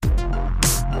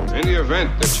In the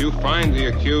event that you find the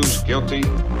accused guilty,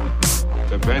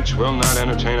 the bench will not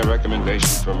entertain a recommendation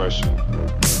for mercy.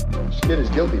 This kid is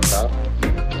guilty, pal.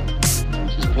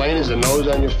 It's as plain as the nose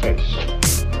on your face.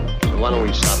 So why don't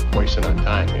we stop wasting our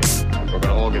time here? We're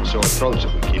gonna all get sore throats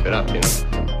if we keep it up, you know?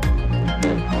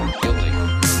 Guilty.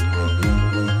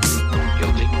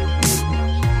 Guilty.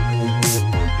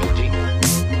 Guilty.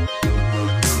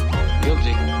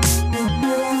 Guilty.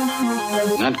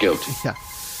 Not guilty. Yeah.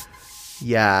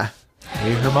 Yeah.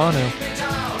 Hey, Hermano.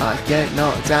 Get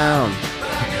knocked down.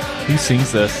 Who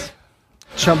sings this?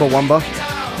 Chumbawamba.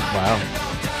 Wow.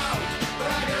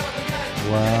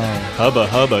 Wow. Hubba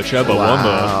hubba chubba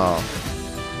Wow.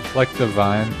 wumba. Like the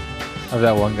vine of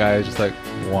that one guy, just like,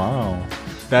 wow.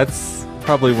 That's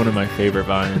probably one of my favorite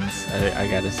vines, I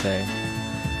gotta say.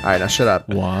 All right, now shut up.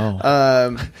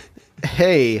 Wow.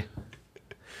 Hey,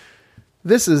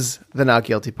 this is the Not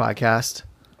Guilty podcast,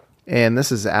 and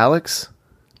this is Alex.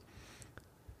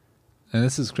 And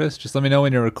this is Chris. Just let me know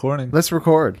when you're recording. Let's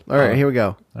record. All right, here we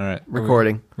go. All right.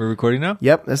 Recording. We're recording now?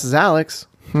 Yep, this is Alex.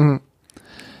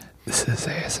 This is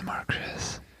ASMR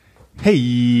Chris.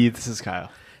 Hey, this is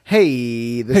Kyle.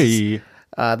 Hey, this is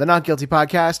the Not Guilty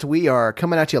podcast. We are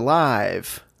coming at you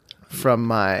live from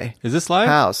my Is this live?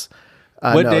 house.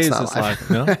 What no, day it's is not this live?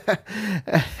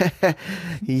 No?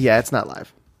 Yeah, it's not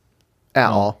live at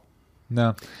all.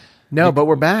 No. No, but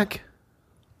we're back.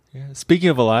 Yeah. Speaking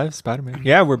of alive, Spider-Man.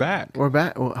 Yeah, we're back. We're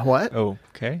back. What? Oh,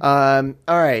 okay. All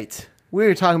right. We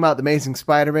were talking about the Amazing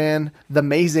Spider-Man, the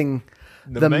Amazing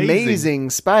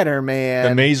Spider-Man,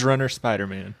 The Maze Runner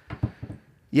Spider-Man.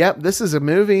 Yep, this is a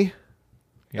movie.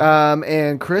 Yeah.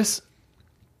 And Chris,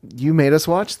 you made us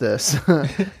watch this.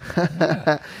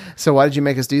 So why did you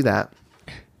make us do that?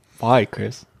 Why,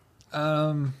 Chris?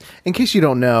 In case you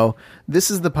don't know,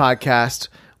 this is the podcast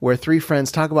where three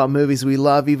friends talk about movies we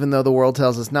love even though the world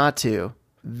tells us not to.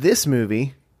 This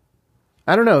movie,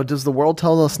 I don't know, does the world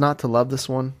tell us not to love this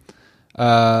one?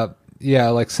 Yeah,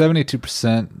 like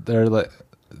 72% they're like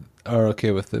are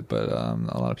okay with it, but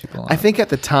a lot of people aren't. I think at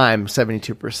the time,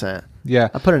 72%. Yeah.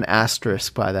 I put an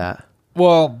asterisk by that.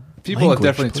 Well, people Language,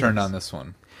 have definitely turned please. on this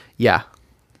one. Yeah.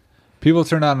 People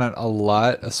turned on it a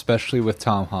lot, especially with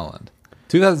Tom Holland.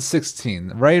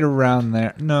 2016, right around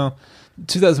there. No,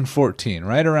 2014,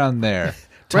 right around there.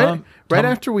 Right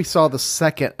after we saw the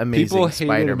second Amazing People hated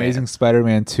Spider-Man. Amazing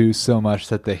Spider-Man 2 so much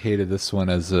that they hated this one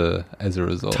as a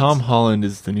result. Tom Holland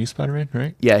is the new Spider-Man,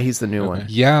 right? Yeah, he's the new one.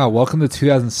 Yeah, welcome to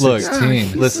 2016.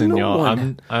 He's Listen, the y'all,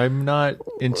 one. I'm not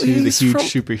into He's the huge from-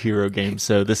 superhero game,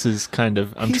 so this is kind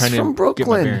of I'm He's trying from to get my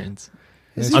Brooklyn. bearings.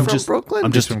 Is he I'm from just Brooklyn?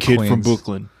 I'm just a from kid from Queens.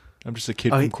 Brooklyn. I'm just a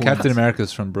kid Oh, from he- Queens. Captain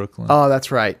America's from Brooklyn. Oh,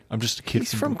 that's right. I'm just a kid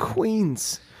He's from from Brooklyn.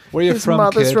 Queens. Where you His from,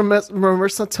 mother's kid? from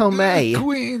Marissa Tomei.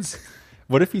 Queens.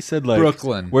 What if he said like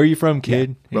Brooklyn. Where are you from, kid?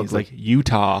 And he's Brooklyn. like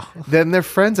Utah. Then they're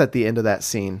friends at the end of that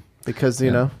scene because,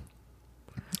 you know,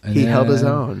 And he held his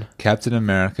then own. Captain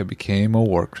America became a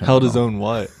war criminal. Held his own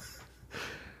what?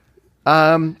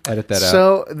 Edit that out.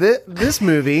 So this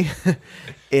movie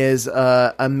is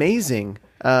amazing.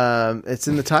 It's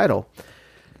in the title.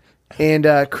 And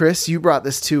Chris, you brought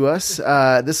this to us.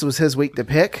 This was his week to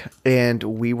pick, and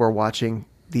we were watching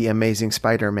The Amazing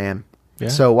Spider-Man. Yeah.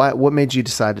 So what made you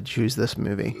decide to choose this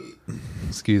movie?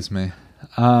 Excuse me.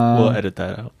 We'll edit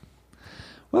that out.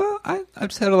 Well, I've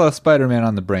just had a lot of Spider-Man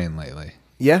on the brain lately.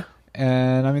 Yeah?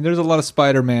 And, I mean, there's a lot of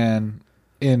Spider-Man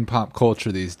in pop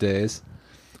culture these days.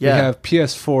 Yeah. We have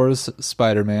PS4's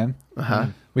Spider-Man. Uh-huh.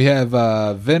 We have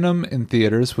Venom in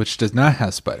theaters, which does not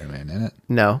have Spider-Man in it.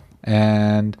 No.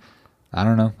 And I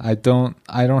don't know. I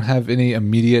don't have any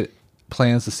immediate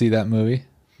plans to see that movie.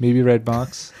 Maybe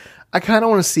Redbox. I kind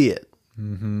of want to see it.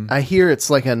 Mm-hmm. I hear it's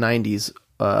like a 90s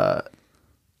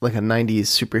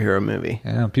superhero movie.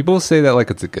 Yeah, people say that like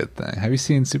it's a good thing. Have you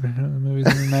seen superhero movies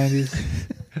in the 90s?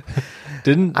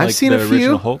 Didn't I've like seen the a few.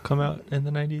 original Hulk come out in the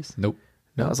 90s? Nope.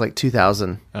 That was like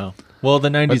 2000. Oh. Well, the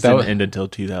 90s that didn't was- end until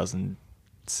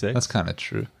 2006. That's kind of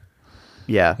true.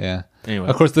 Yeah. Yeah. Anyway.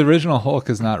 Of course, the original Hulk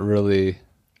is not really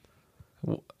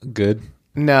good.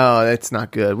 No, it's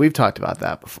not good. We've talked about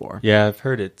that before. Yeah, I've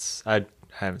heard I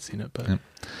haven't seen it, but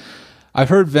I've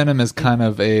heard Venom is kind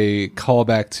of a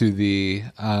callback to the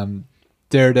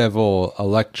Daredevil,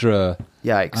 Elektra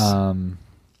Yikes.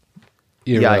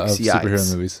 era Yikes, of superhero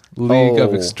yikes. movies. League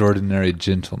of Oh. Extraordinary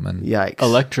Gentlemen. Yikes.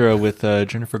 Elektra with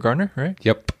Jennifer Garner, right?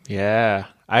 Yep. Yeah.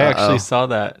 I actually saw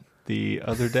that the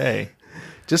other day.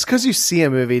 Just because you see a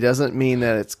movie doesn't mean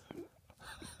that it's...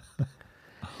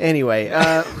 Anyway,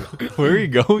 Where are you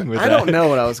going with I that? don't know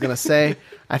what I was going to say.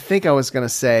 I think I was going to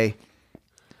say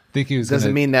think he was Doesn't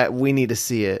gonna, mean that we need to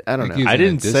see it. I don't Think know. he's I gonna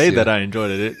didn't diss say you. that I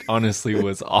enjoyed it. It honestly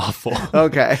was awful.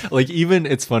 Okay. Like, even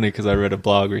it's funny because I read a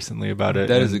blog recently about it.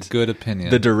 That is a and good opinion.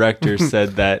 The director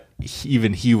said that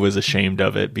even he was ashamed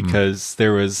of it because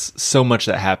there was so much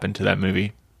that happened to that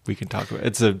movie. We can talk about it.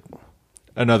 It's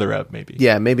another app, maybe.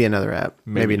 Yeah, maybe another app.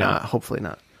 Maybe Maybe not. not. Hopefully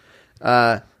not.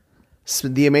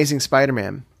 The Amazing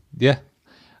Spider-Man. Yeah.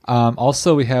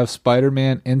 Also, we have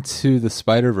Spider-Man Into the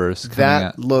Spider-Verse coming That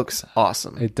out. looks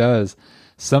awesome. It does.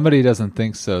 Somebody doesn't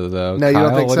think so, though. No, you Kyle,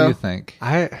 don't think what so? do you think?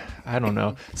 I don't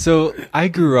know. So I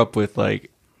grew up with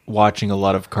like watching a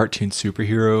lot of cartoon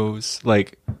superheroes,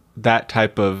 like that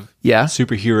type of Yeah.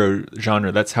 superhero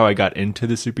genre. That's how I got into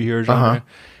the superhero genre.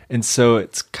 And so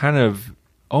it's kind of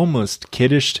almost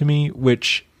kiddish to me,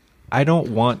 which I don't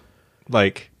want.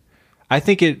 Like, I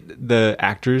think the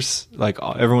actors, like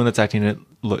everyone that's acting in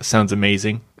it, sounds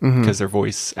amazing because they're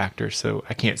voice actors. So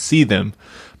I can't see them,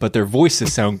 but their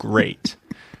voices sound great.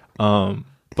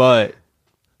 But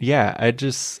yeah, I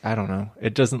don't know.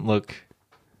 It doesn't look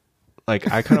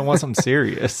like I kind of want something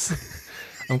serious.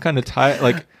 I'm kind of tired.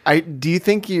 Like, Do you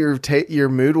think your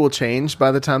mood will change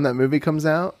by the time that movie comes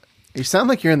out? You sound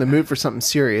like you're in the mood for something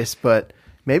serious, but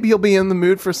maybe you'll be in the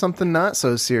mood for something not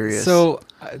so serious. so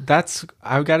I've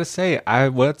got to say,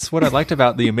 what's what I liked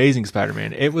about The Amazing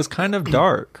Spider-Man. It was kind of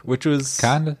dark, which was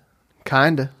Kinda.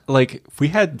 Kinda. like we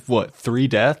had 3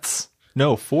 deaths?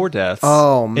 No, 4 deaths.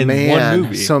 Oh in man, one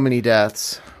movie, so many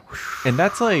deaths. and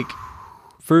that's like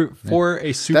for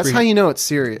a super. That's how you know it's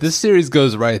serious. This series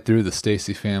goes right through the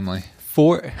Stacy family.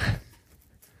 for.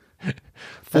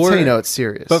 That's how you know it's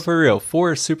serious. But for real,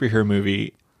 for a superhero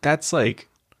movie, that's like,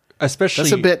 especially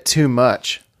that's a bit too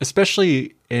much.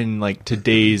 especially in like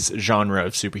today's genre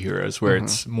of superheroes, where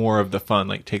it's more of the fun.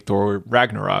 Like take Thor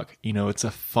Ragnarok, it's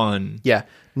a fun. Yeah,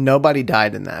 nobody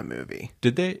died in that movie.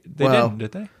 Did they? They Well, didn't,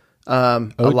 did they? A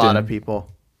lot of Odin. people.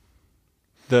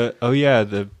 The Odin.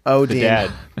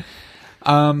 dad,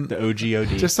 the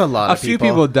OG. Just a lot A of few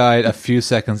people died a few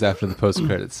seconds after the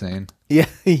post-credit scene. Yeah,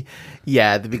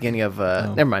 yeah. At the beginning of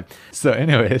never mind. So,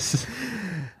 anyways,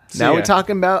 Now yeah. we're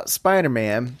talking about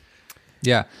Spider-Man.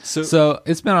 yeah. So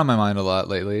it's been on my mind a lot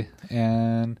lately,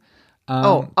 and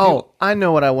I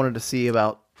know what I wanted to see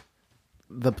about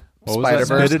the What was that?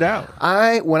 Spider-Verse. Spit it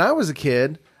out. When I was a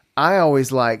kid, I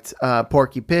always liked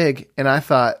Porky Pig, and I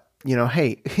thought,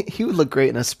 hey, he would look great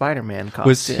in a Spider-Man costume.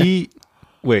 Was he?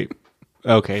 Wait.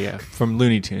 Okay, yeah, from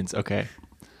Looney Tunes. Okay.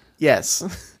 Yes.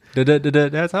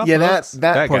 That's how. Yeah,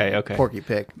 that guy. Okay. Porky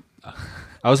Pig.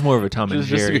 I was more of a Tom and just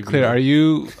to Jerry. be clear,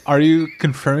 are you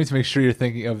confirming to make sure you're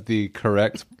thinking of the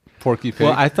correct Porky Pig?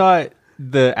 Well, I thought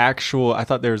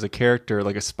there was a character,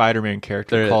 like a Spider-Man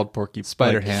character There- called Porky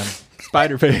Spider-Ham.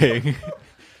 Spider Pig.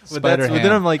 But Spider-Ham.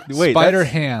 then I'm like, wait,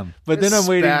 Spider-Ham. But then I'm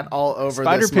waiting. Spat all over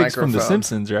Spider this Pig's from The microphone.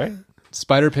 Simpsons, right?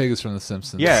 Spider-Pig is from The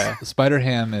Simpsons. Yeah.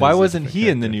 Spider-Ham is Why a wasn't different he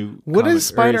in the character. new? What comic, is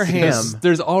or Spider-Ham?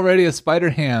 There's already a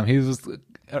Spider-Ham. He was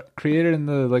created in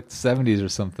the 70s or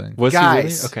something. Was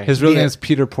Guys. he really? Okay. His real Yeah. name is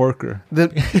Peter Porker.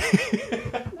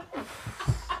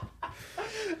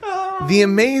 The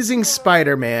Amazing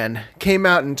Spider-Man came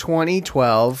out in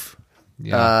 2012,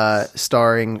 Yeah.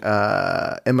 starring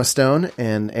Emma Stone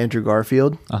and Andrew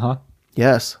Garfield. Uh-huh.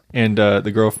 Yes. And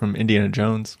the girl from Indiana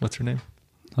Jones, what's her name?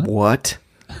 What?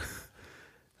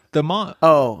 The mom.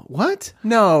 Oh, what?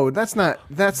 No, that's not.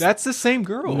 That's That's the same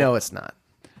girl. no, it's not.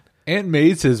 Aunt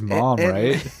May's his mom, Aunt-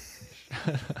 right?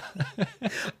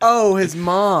 Oh, his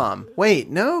mom. Wait,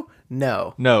 no.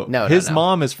 No. His no.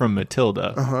 mom is from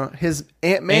Matilda. His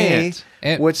Aunt May,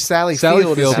 Aunt- which Sally Sally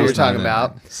Field is Field who you're was not talking in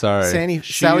about. it. Sorry.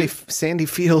 Sandy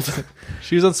Field.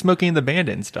 She was on Smokey and the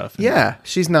Bandit and stuff. Yeah,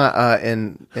 she's not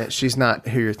she's not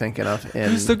who you're thinking of. In,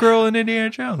 Who's the girl in Indiana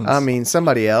Jones? I mean,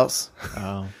 somebody else,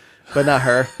 oh. but not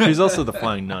her. She's also the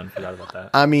Flying Nun. Forgot about that.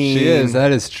 I mean, She is.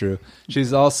 That is true.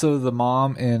 She's also the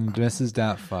mom in Mrs.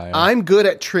 Doubtfire. I'm good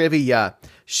at trivia.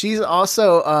 She's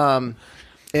also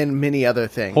in many other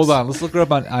things. Hold on. Let's look her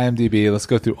up on IMDb. Let's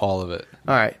go through all of it.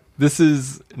 All right, This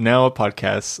is now a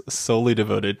podcast solely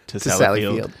devoted to Sally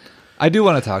Field. Field. I do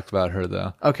want to talk about her,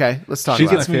 though. Okay, let's talk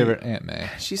She's about my it. favorite Aunt May.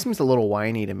 She seems a little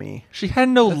whiny to me. She had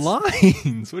no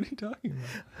lines. What are you talking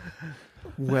about?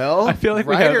 Well, I feel like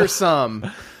we write have- her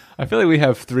some. I feel like we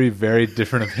have three very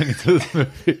different opinions of this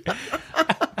movie.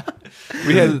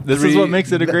 We had This is what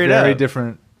makes it a great very app.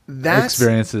 different That's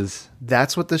experiences.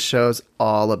 that's what the show's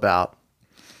all about.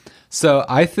 So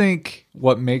I think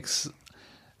what makes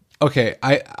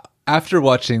after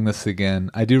watching this again,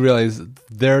 I do realize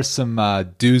there are some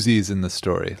doozies in the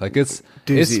story. Like it's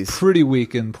Doozies. pretty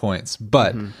weak in points,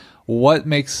 but what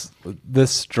makes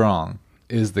this strong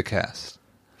is the cast.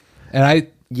 And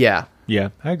Yeah, Yeah,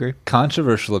 I agree.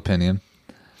 Controversial opinion.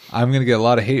 I'm going to get a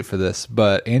lot of hate for this,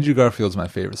 but Andrew Garfield's my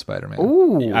favorite Spider-Man.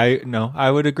 Ooh,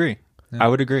 I would agree. I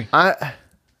would agree.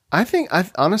 I think I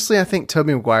think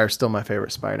Tobey Maguire's still my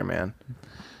favorite Spider-Man.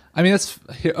 I mean, that's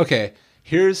okay.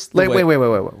 Here's the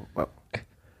Wait.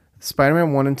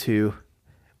 Spider-Man 1 and 2.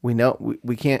 We know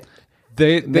we can't.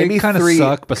 They maybe kind of 3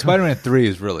 suck, but Spider-Man 3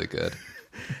 is really good.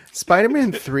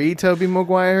 Spider-Man 3, Tobey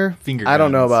Maguire. Finger I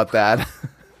don't know guns. about that.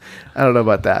 I don't know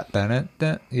about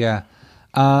that. Yeah.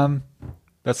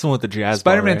 That's the one with the jazz.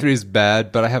 Spider-Man bar, 3 is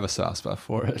bad, but I have a soft spot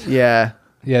for it. Yeah,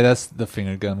 Yeah, that's the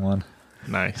finger gun one. right?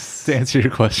 Nice. To answer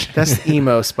your question. that's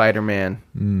emo Spider-Man.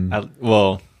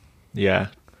 Well, yeah.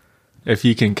 If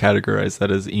you can categorize that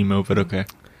as emo, but okay.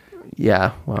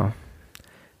 Yeah, well,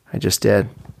 I just did.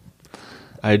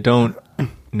 I don't.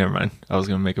 Never mind. I was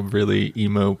going to make a really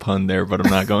emo pun there, but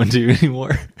I'm not going to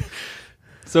anymore.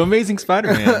 So Amazing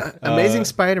Spider-Man. Amazing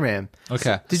Spider-Man.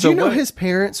 Okay. Did so you know what- his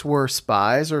parents were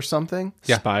spies or something?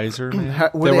 Yeah. Spicer Man.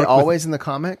 Were They they work with- always in the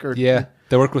comic? Or Yeah,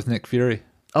 they work with Nick Fury,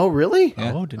 Oh, really?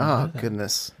 Yeah. Oh, didn't know Oh, that.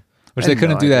 goodness. which I they had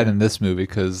couldn't no do that idea. in this movie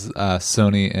because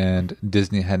Sony and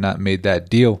Disney had not made that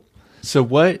deal. So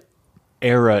what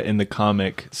era in the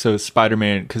comic? So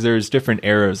Spider-Man, because there's different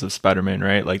eras of Spider-Man,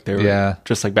 right? Like there, Yeah.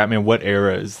 just like Batman. What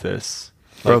era is this?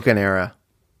 Broken era.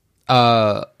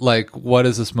 Like, what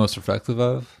is this most reflective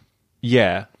of?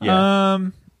 Yeah, yeah.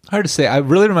 Hard to say. It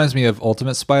really reminds me of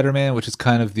Ultimate Spider-Man, which is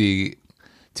kind of the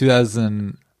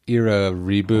 2000 era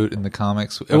reboot in the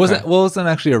comics. It wasn't. Well, it wasn't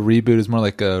actually a reboot. It was more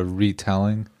like a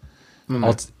retelling.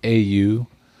 AU.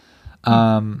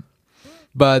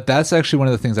 But that's actually one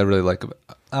of the things I really like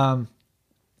about.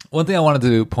 One thing I wanted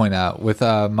to point out with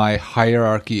my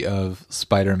hierarchy of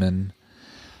Spider-Man,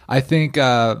 I think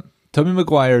Tobey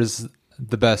Maguire's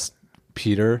the best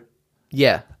Peter.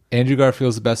 Yeah. Andrew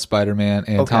Garfield's the best Spider-Man,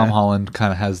 and Okay. Tom Holland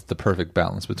kind of has the perfect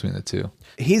balance between the two.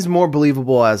 He's more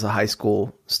believable as a high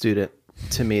school student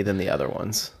to me than the other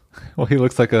ones. Well, he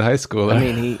looks like a high schooler. I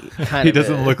mean, he kind he of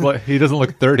doesn't look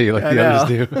 30 like I the others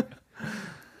do.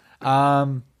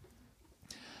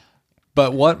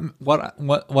 But what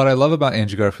I love about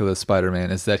Andrew Garfield as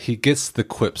Spider-Man is that he gets the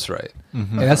quips right,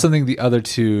 and that's something the other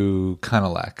two kind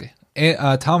of lack.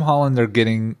 And, Tom Holland,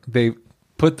 they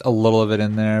put a little of it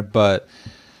in there, but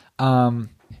Tom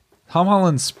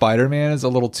Holland's Spider-Man is a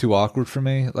little too awkward for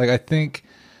me. Like, I think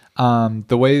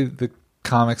the way the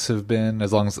comics have been,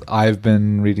 as long as I've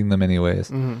been reading them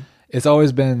anyways, it's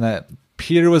always been that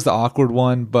Peter was the awkward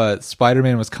one, but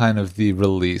Spider-Man was kind of the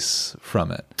release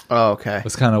from it. Oh, okay. It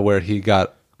was kind of where he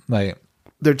got, like,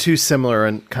 They're too similar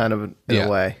in kind of in Yeah. a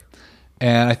way.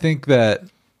 and I think that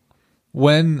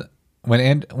when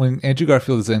Andrew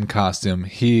Garfield is in costume,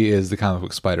 he is the comic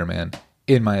book Spider-Man,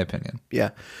 in my opinion. Yeah.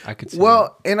 I could see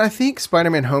Well, and I think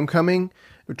Spider-Man Homecoming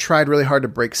tried really hard to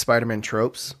break Spider-Man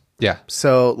tropes. Yeah.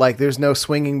 So, like, there's no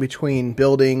swinging between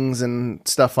buildings and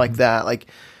stuff like that. Like,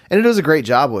 and it does a great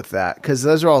job with that because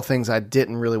those are all things I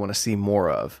didn't really want to see more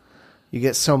of. You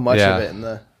get so much Yeah. of it in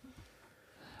the.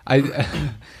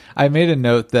 I made a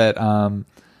note that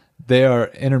they are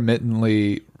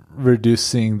intermittently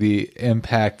reducing the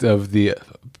impact of the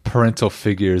parental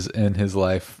figures in his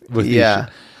life. With Yeah.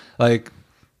 like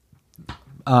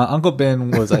Uncle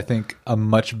Ben was, I think, a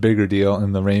much bigger deal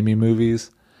in the Raimi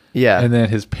movies, Yeah. and then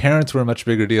his parents were a much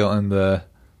bigger deal in the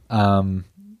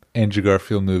Andrew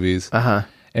Garfield movies. Uh-huh.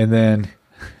 And then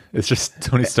it's just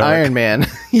Tony Stark. Iron Man.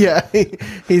 Yeah.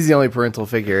 He's the only parental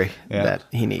figure Yeah. that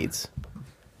he needs.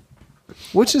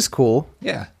 Which is cool.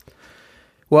 Yeah.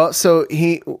 Well, so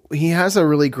he has a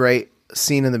really great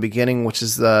scene in the beginning, which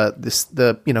is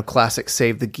the classic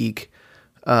save the geek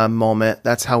moment.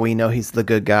 That's how we know he's the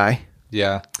good guy.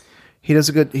 Yeah. He does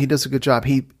a good job.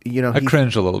 I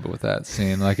cringed a little bit with that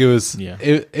scene. Like, it was, Yeah.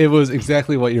 it was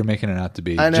exactly what you're making it out to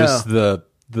be. I know. Just the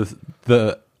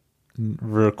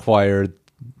required,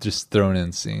 just thrown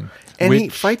in scene. and he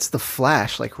which- fights the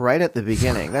Flash like right at the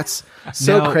beginning. That's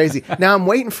so Now- crazy. Now I'm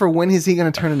waiting for when is he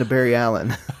going to turn into Barry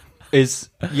Allen? Was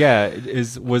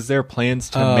there plans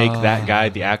to make that guy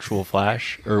the actual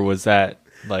Flash, or was that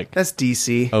like? That's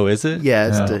DC. Oh, is it? Yeah,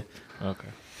 it's No. Okay.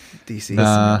 DC.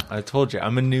 Nah. I told you,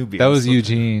 I'm a newbie. That I'm was still-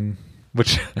 Eugene,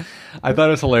 which I thought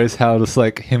it was hilarious how just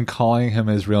like him calling him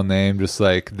his real name, just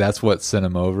like that's what sent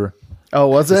him over. Oh,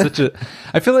 was it? Such a,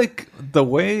 I feel like the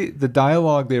way the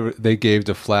dialogue they gave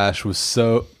to Flash was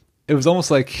so, it was almost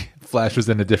like Flash was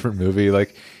in a different movie.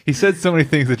 Like, he said so many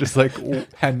things that just like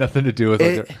had nothing to do with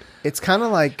like, It's kind of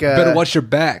like better watch your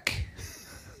back.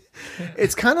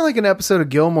 it's kind of like an episode of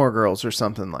Gilmore Girls or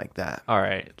something like that. All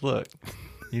right, look.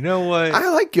 You know what? I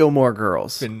like Gilmore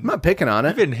Girls. Been- I'm not picking on it.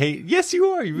 You've been hate. Yes, you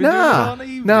are. You've been doing it all Nah,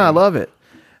 evening. I love it.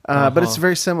 But it's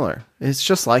very similar. It's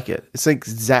just like it. It's like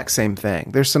exact same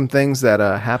thing. There's some things that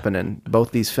happen in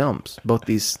both these films, both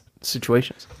these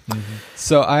situations.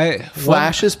 So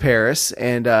Flash is Paris,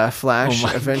 and Flash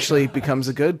eventually becomes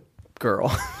a good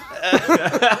girl.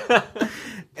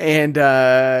 And,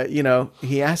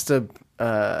 he has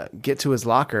to get to his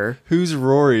locker. Who's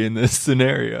Rory in this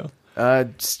scenario?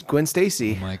 Gwen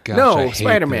Stacy. Oh my gosh, I hate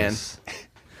Spider-Man. this.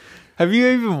 Have you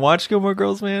even watched Gilmore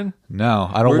Girls, man? No,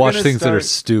 I don't We're watch gonna things that are start-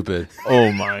 stupid.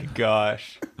 Oh my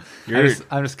gosh.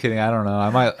 I'm just kidding. I don't know. I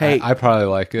might. Hey, I probably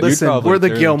like it. Listen, probably we're the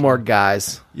third. Gilmore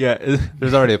guys. Yeah.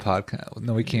 There's already a podcast.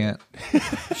 No, we can't.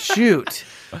 Shoot.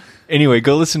 Anyway,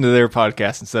 go listen to their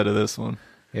podcast instead of this one.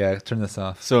 Yeah, turn this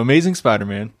off. So Amazing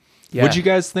Spider-Man. Yeah. What'd you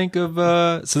guys think of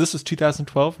so this was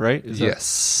 2012, right? Is that-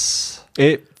 Yes.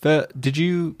 did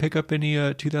you pick up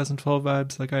any 2012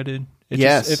 vibes like I did?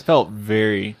 Yes. It felt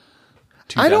very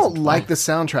I don't 2012. like the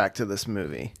soundtrack to this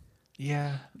movie.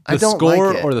 Yeah. I The don't score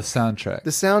like it. or the soundtrack? The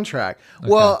soundtrack.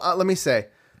 Well, let me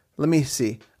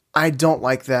see. I don't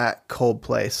like that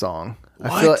Coldplay song.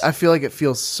 I feel like it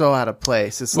feels so out of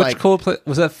place. It's Which like Coldplay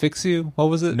was that? Fix You? What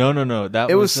was it? No.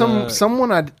 That it was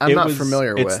someone I'm it not was-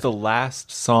 familiar it's with. It's the last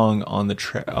song on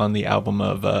the album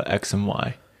of X and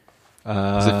Y.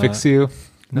 Was it Fix You?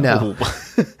 No.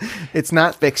 It's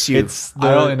not Fix You. It's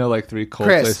I only know like 3 Coldplay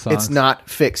Chris. songs. It's not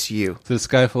Fix You. Is it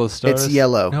Sky Full of Stars? It's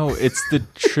Yellow. No, it's the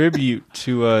tribute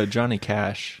to Johnny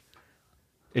Cash.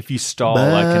 If you stall,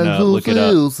 I can look it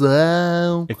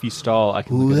up. If you stall, I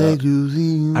can look it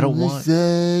up. I don't want.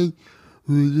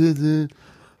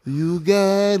 You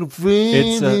got a friend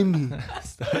It's in me.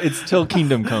 it's Till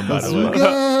Kingdom Come, by the You way.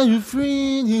 got a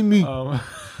friend in me.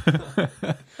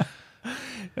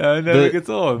 It never gets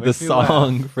old. It The makes me laugh.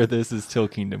 song for this is Till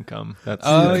Kingdom Come. That's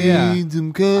Oh yeah,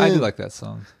 Kingdom come. I do like that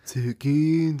song. To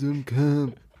kingdom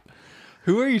come.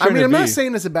 Who are you I trying mean, to I'm be? not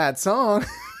saying it's a bad song.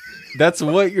 That's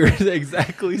what you're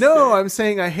exactly No, saying. I'm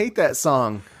saying I hate that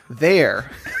song. There.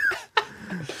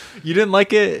 You didn't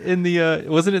like it in the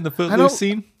wasn't it in the don't- Footloose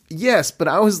scene? Yes, but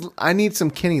I need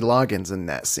some Kenny Loggins in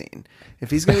that scene.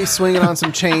 If he's going to be swinging on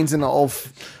some chains in the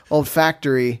old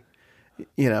factory,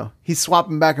 he's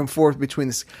swapping back and forth between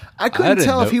this. I couldn't didn't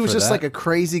tell if note he was for just that. like a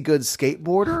crazy good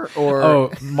skateboarder or.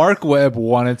 Oh, Mark Webb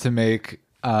wanted to make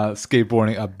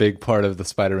skateboarding a big part of the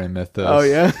Spider-Man mythos. Oh,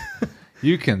 yeah.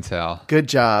 You can tell. Good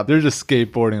job. They're just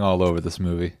skateboarding all over this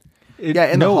movie. Yeah,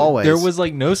 in the no, hallways. there was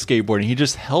like no skateboarding. He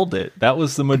just held it. That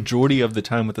was the majority of the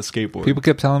time with the skateboard. People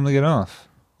kept telling him to get off.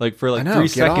 like for I like know, 3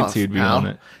 get seconds off, he'd be pal. on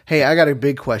it. Hey, I got a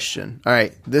big question. All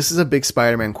right, this is a big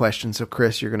Spider-Man question, so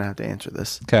Chris, you're going to have to answer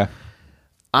this. Okay.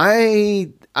 I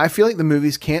feel like the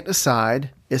movies can't decide,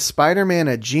 is Spider-Man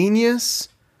a genius?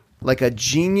 Like a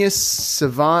genius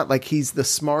savant? Like he's the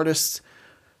smartest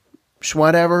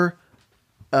whatever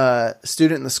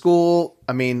student in the school?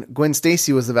 I mean, Gwen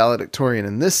Stacy was the valedictorian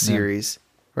in this series,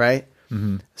 right?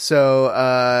 Mm-hmm.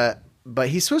 So, but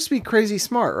he's supposed to be crazy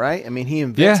smart, right? I mean, he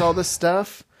invents Yeah. all this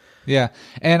stuff. Yeah,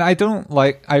 and I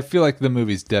feel like the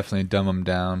movies definitely dumb him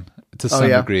down to some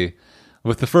yeah? degree.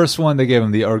 With the first one, they gave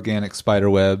him the organic spider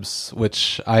webs,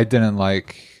 which I didn't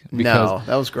like. Because, No,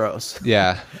 that was gross.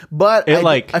 Yeah. But It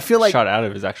I feel like shot out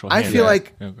of his actual I hand. feel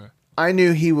like Okay. I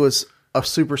knew he was a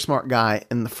super smart guy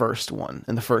in the first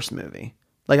movie.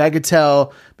 Like I could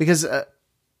tell because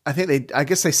I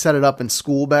guess they set it up in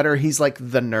school better. He's like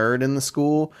the nerd in the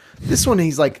school. This one,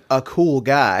 he's like a cool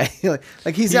guy.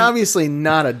 like he's obviously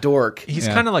not a dork. He's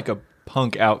Yeah. kind of like a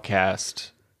punk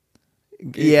outcast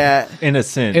Yeah, in a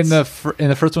sense. In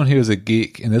the first one, he was a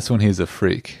geek. In this one, he's a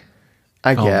freak.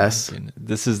 I Oh my guess. goodness.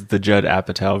 This is the Judd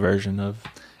Apatow version of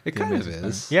It The kind of Amazing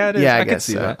is. Spider-Man. Yeah, it is. Yeah, I could guess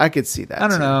see so. that. I could see that. I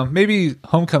don't too. know. Maybe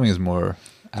Homecoming is more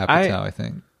Apatow, I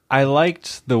think. I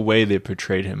liked the way they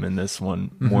portrayed him in this one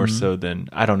more Mm-hmm. so than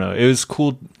I don't know. It was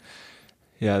cool.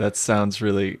 Yeah, that sounds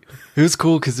really. It was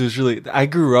cool because it was really. I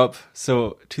grew up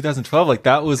 2012. Like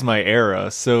that was my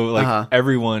era. So like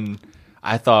everyone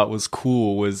I thought was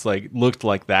cool was like looked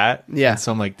like that. Yeah. And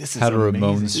so I'm like, this is Had a amazing.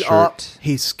 Ramones Oh, shirt.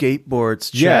 he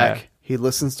skateboards. Check. Yeah. He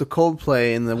listens to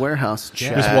Coldplay in the warehouse.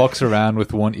 Check. Just walks around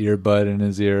with one earbud in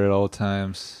his ear at all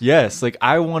times. Yes, like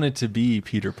I wanted to be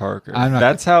Peter Parker. I'm not-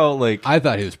 That's how like I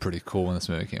thought he was pretty cool when this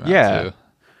movie came out, Yeah. too.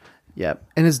 Yep.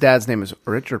 And his dad's name is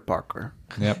Richard Parker.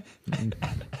 Yep.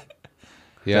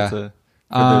 Yeah. that's for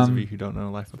those of you who don't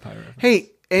know Life of Pi. reference. Hey,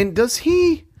 and does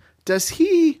he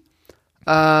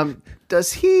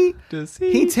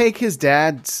take his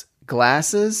dad's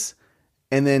glasses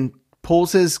and then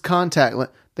pulls his contact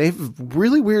they have a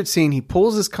really weird scene. He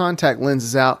pulls his contact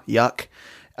lenses out, yuck,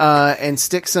 and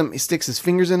sticks his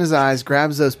fingers in his eyes,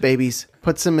 grabs those babies,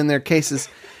 puts them in their cases,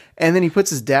 and then he puts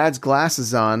his dad's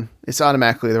glasses on. It's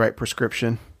automatically the right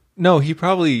prescription. No, he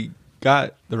probably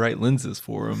got the right lenses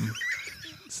for him.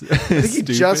 I think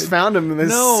he just found them in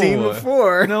this scene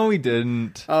before. No, he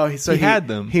didn't. Oh, so he had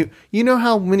them. You know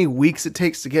how many weeks it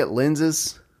takes to get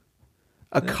lenses?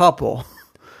 A couple.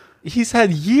 He's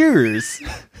had years.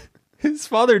 His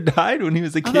father died when he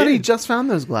was a I kid. thought he just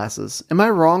found those glasses. Am I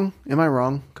wrong? Am I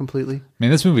wrong completely? Man,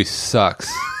 this movie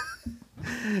sucks.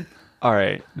 All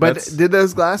right. But did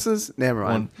those glasses? Never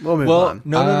mind. We'll move on.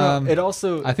 No. It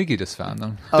also... I think he just found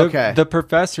them. Okay. The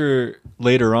professor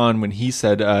later on, when he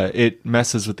said it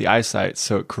messes with the eyesight,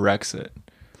 so it corrects it.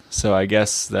 So I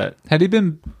guess that... Had he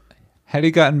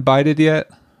gotten bited yet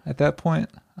at that point?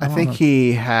 I think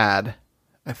he had.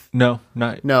 No,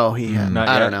 not... No, he had. Not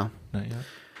I yet. don't know. Not yet.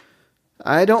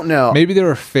 I don't know. Maybe they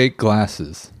were fake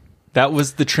glasses. That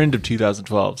was the trend of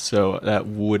 2012, so that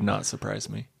would not surprise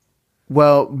me.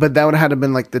 Well, but that would have to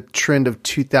been like the trend of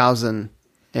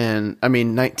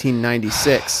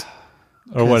 1996.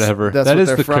 Or whatever. that's That what is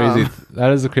they're the crazy. from.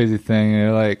 That is the crazy thing.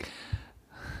 You're like,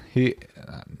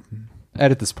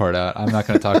 edit this part out. I'm not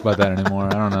going to talk about that anymore. I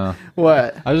don't know.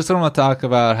 What? I just don't want to talk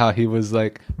about how he was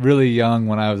like really young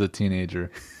when I was a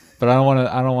teenager. But I don't want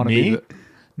to. I don't want to Me? be.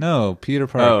 No, Peter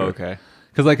Parker. Oh, okay.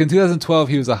 Because like in 2012,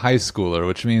 he was a high schooler,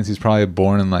 which means he's probably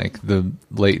born in like the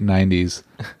late 90s,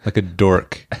 like a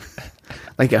dork.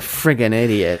 Like a friggin'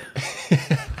 idiot.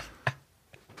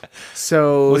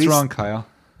 So What's wrong, Kyle?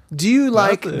 Do you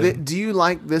like Nothing. do you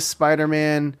like this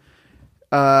Spider-Man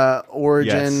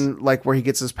origin? Yes. Like where he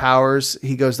gets his powers,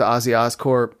 he goes to Ozzy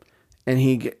Oscorp, and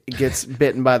he gets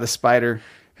bitten by the spider.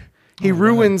 He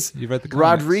ruins You read the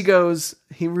comics.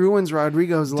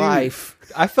 Rodrigo's life.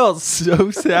 I felt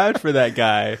so sad for that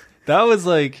guy. That was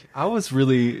like, I was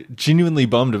really genuinely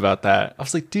bummed about that. I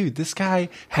was like, dude, this guy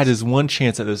had his one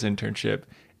chance at this internship.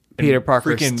 And Peter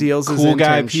Parker freaking steals his cool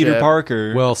guy internship. Peter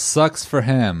Parker. Well, sucks for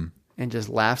him. And just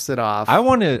laughs it off. I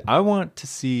want to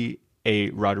see a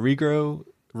Rodrigo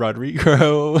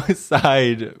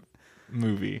side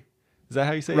movie. Is that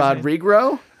how you say his name?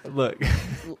 Rodrigo? Look,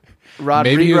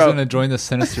 Maybe he was going to Rodrigo. join the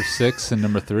Sinister Six in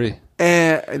number 3.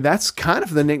 And that's kind of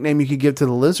the nickname you could give to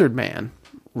the Lizard Man.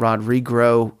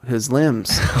 Rodrigo his limbs.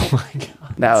 oh my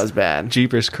god, That was bad.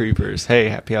 Jeepers Creepers. Hey,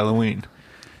 happy Halloween.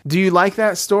 Do you like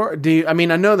that story? I mean,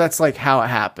 I know that's like how it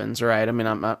happens, right? I mean,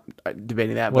 I'm not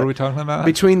debating that. What but are we talking about?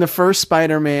 between the first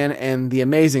Spider-Man and the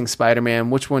Amazing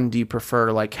Spider-Man, which one do you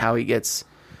prefer? Like how he gets?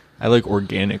 I like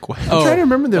organic way. I'm trying to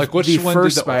remember the which one did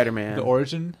first the- Spider-Man. The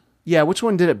origin? Yeah, which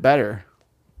one did it better?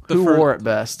 Who fir- wore it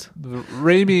best? The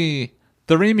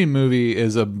Raimi movie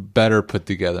is a better put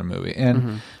together movie,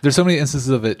 and there's so many instances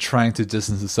of it trying to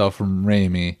distance itself from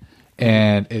Raimi,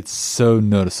 and it's so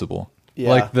noticeable. Yeah.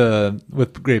 Like the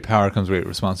with great power comes great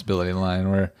responsibility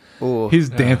line, where Ooh. he's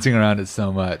dancing around it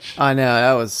so much. I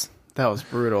know that was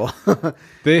brutal.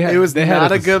 It was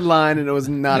not a good line, and it was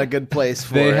not a good place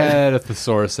for They it. had a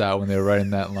thesaurus out when they were writing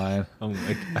that line. Oh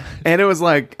my god. And it was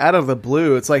like out of the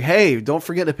blue. It's like, hey, don't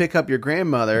forget to pick up your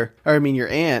grandmother, or I mean your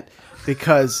aunt,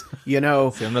 because I'm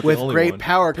not the with only great one.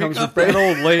 power comes with great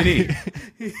old lady.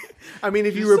 I mean,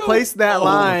 if you replace that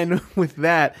line with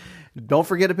that, don't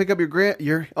forget to pick up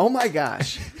your oh my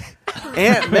gosh,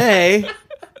 Aunt May.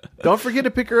 Don't forget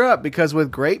to pick her up because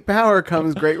with great power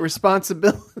comes great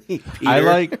responsibility.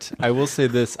 Peter. I will say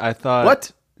this. I thought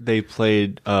What? they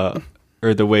played, or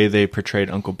the way they portrayed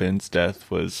Uncle Ben's death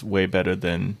was way better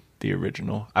than the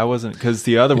original. I wasn't, because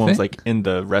the other one was think? like in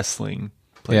the wrestling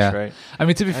place, Yeah, right? I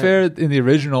mean, to be fair, in the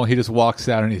original, he just walks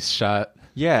out and he's shot.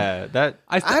 Yeah, that.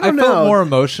 I don't felt know. more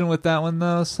emotion with that one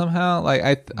though. Somehow, like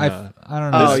I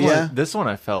don't know. Oh, yeah? This one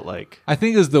I felt like. I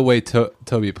think is the way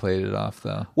Toby played it off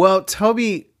though. Well,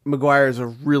 Toby Maguire is a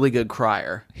really good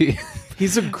crier.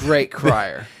 He's a great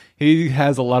crier. He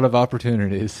has a lot of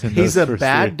opportunities. He's a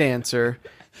bad dancer.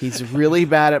 He's really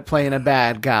bad at playing a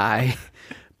bad guy,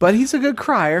 but he's a good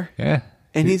crier, Yeah,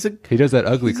 and he does that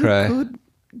ugly he's cry. a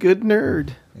good nerd.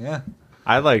 Yeah,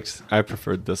 I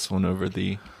preferred this one over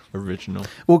the original.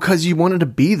 Well, because you wanted to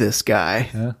be this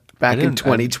guy back in didn't-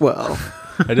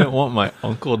 2012. I didn't want my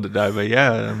uncle to die, but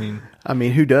yeah, I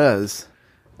mean, who does?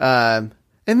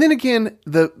 And then again,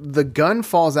 the gun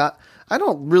falls out. I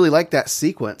don't really like that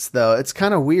sequence, though. It's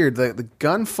kind of weird. The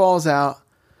gun falls out.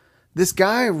 This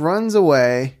guy runs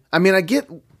away. I mean, I get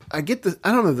the.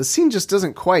 I don't know. The scene just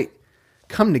doesn't quite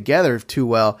come together too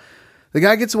well. The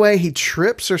guy gets away. He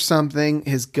trips or something.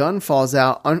 His gun falls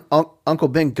out. Uncle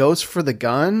Ben goes for the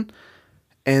gun,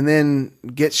 and then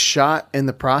gets shot in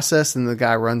the process. And the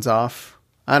guy runs off.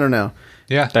 I don't know.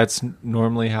 yeah. that's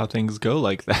normally how things go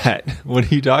like that. What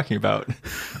are you talking about?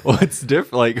 What's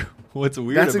different? Like, what's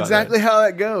weird That's about exactly that? how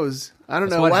that goes. I don't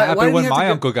That's know. what why happened did when he have to my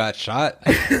go- uncle got shot.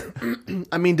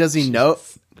 I mean, does he know?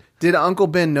 Did Uncle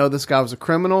Ben know this guy was a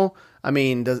criminal? I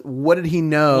mean, what did he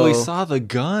know? Well, he saw the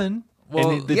gun. Well,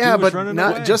 and the yeah, dude was but running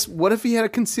not away. just. What if he had a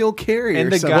concealed carry? And or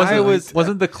the something guy like was- that?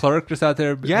 Wasn't the clerk just out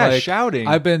there? Yeah, shouting.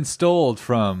 I've been stole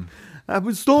from. I've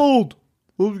been stole.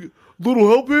 Little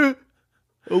help here.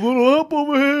 A little help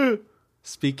over here.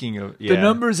 Speaking of, The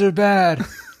numbers are bad.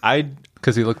 I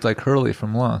Because he looked like Hurley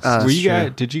from Lost. were you true.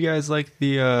 guys? Did you guys like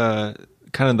the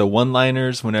kind of the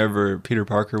one-liners whenever Peter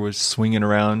Parker was swinging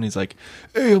around? He's like,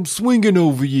 "Hey, I'm swinging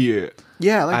over here."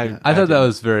 Yeah, I like that. I thought that didn't.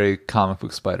 was very comic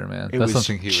book Spider-Man. It That's was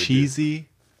something he would do. cheesy.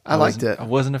 I liked wasn't- it. I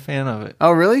wasn't a fan of it.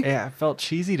 Oh, really? Yeah, it felt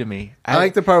cheesy to me. I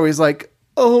like the part where he's like,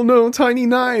 "Oh no, tiny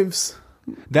knives."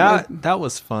 that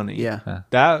was funny. Yeah.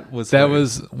 that was That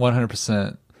hilarious. was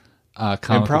 100% comic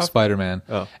book Improv? Spider-Man.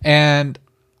 Oh. And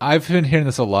I've been hearing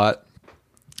this a lot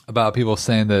about people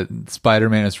saying that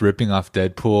Spider-Man is ripping off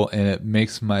Deadpool, and it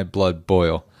makes my blood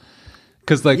boil.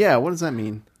 Because Yeah, what does that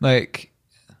mean? like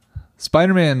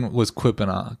Spider-Man was quipping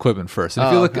first. And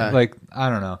if Oh, you look okay. at, like, I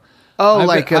don't know. Oh, I've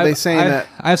like, been- are they I've- saying I've- that?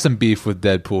 I have some beef with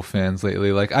Deadpool fans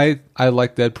lately. Like I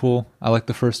like Deadpool. I like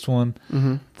the first one.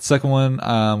 Mm-hmm. The second one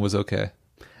was okay.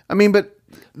 I mean, but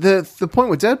the point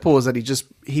with Deadpool is that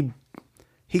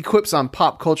he quips on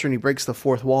pop culture and he breaks the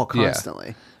fourth wall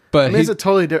constantly. But I mean, it's a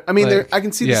totally different. I mean, like, I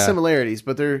can see the yeah. similarities,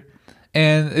 but they're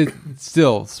and it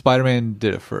still Spider-Man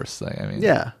did it first. Like I mean,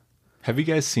 yeah. Have you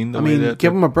guys seen the I way mean, that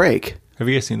give them a break. Have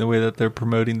you guys seen the way that they're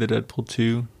promoting the Deadpool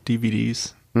 2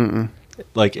 DVDs?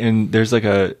 Like, and there's like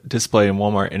a display in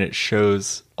Walmart, and it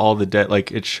shows all the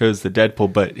it shows the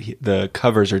Deadpool, but the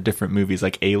covers are different movies,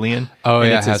 like Alien. Oh, and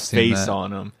yeah, it's I have his seen face that.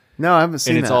 on them, No, I haven't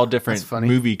seen and it's that. all That's different funny.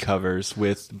 movie covers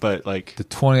but like the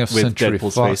 20th with century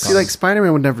Deadpool's Fox. face See, like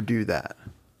Spider-Man would never do that.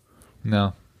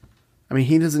 No, I mean,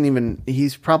 he doesn't even.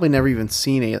 He's probably never even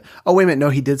seen it. Oh wait a minute, no,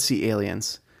 he did see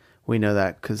Aliens. We know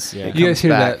that because Yeah. you guys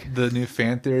hear that the new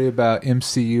fan theory about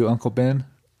MCU Uncle Ben?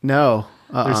 No,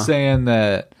 They're saying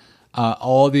that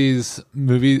all these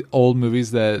old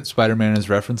movies that Spider-Man is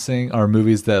referencing are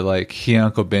movies that like he and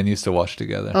Uncle Ben used to watch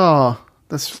together. Oh,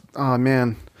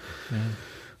 man.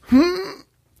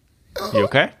 you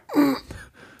okay?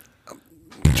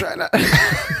 Try not.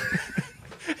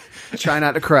 Try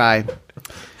not to cry.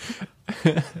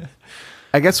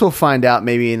 I guess we'll find out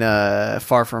maybe in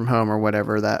Far From Home or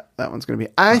whatever that one's going to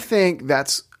be. I think I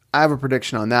have a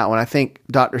prediction on that one. I think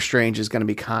Doctor Strange is going to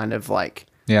be kind of like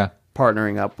Yeah.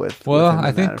 partnering up with. Well, with him I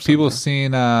in that think or people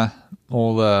something. seen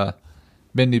old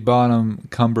Bendy Bottom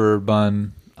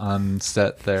Cumberbun on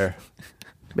set there.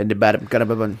 Bendy bottom, got a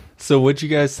bun. So, what'd you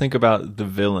guys think about the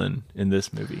villain in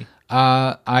this movie?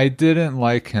 I didn't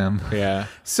like him. Yeah,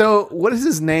 So, what is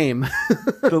his name?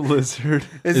 The lizard.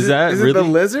 Is that it the really-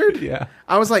 lizard? Yeah.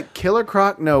 I was like Killer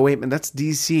Croc. No, wait a minute, that's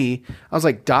DC. I was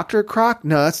like Doctor Croc.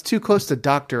 No, that's too close to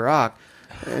Doctor Ock.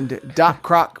 And Doc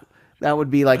Croc, that would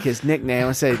be like his nickname.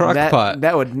 I say Crockpot.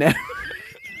 that would never.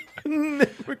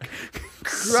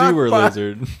 sewer Crockpot.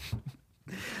 lizard.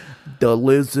 The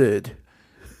lizard.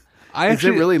 Is it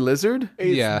really lizard?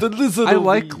 Yeah. the lizard I of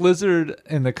like the- Lizard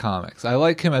in the comics. I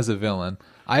like him as a villain.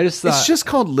 I just thought, It's just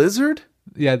called Lizard.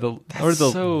 yeah, the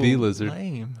So lizard.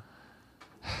 lame.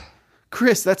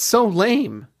 Chris, that's so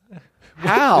lame.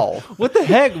 How? What the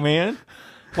heck, man?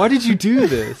 Why did you do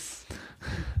this?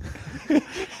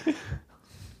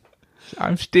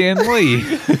 I'm Stan Lee.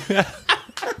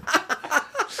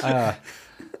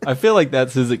 I feel like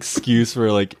that's his excuse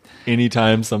for like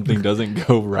anytime something doesn't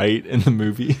go right in the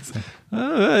movies.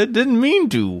 I didn't mean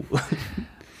to.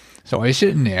 So I was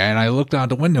sitting there and I looked out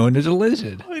the window and there's a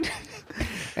lizard.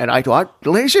 And I thought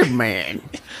Lizard Man.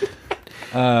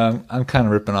 I'm kind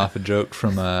of ripping off a joke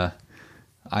from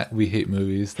We Hate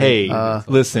Movies. Hey,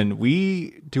 listen,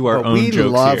 we do our own We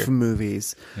jokes love here.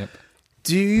 movies. Yep.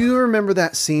 Do you remember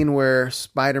that scene where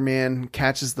Spider-Man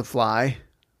catches the fly?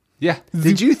 Yeah.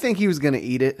 Did you think he was going to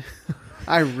eat it?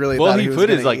 I really Well, thought he was put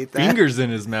his gonna like eat that. fingers in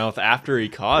his mouth after he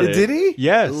caught it. Did he?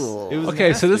 Yes. Ooh. It was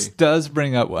Okay, so this nasty. does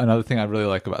bring up another thing I really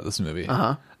like about this movie.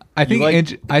 Uh-huh. I think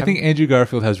like- I think Andrew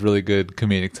Garfield has really good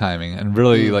comedic timing and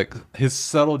really like his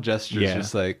subtle gestures Yeah.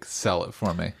 just like sell it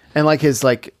for me. And like his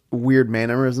like weird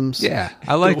mannerisms. Yeah,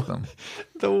 I like them.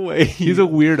 the way He's a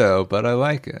weirdo, but I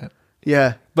like it.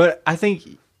 Yeah. But I think,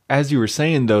 as you were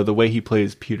saying, though, the way he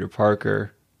plays Peter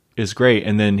Parker is great.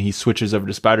 And then he switches over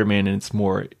to Spider-Man, and it's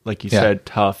more, like you Yeah. said,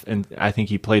 tough. And I think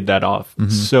he played that off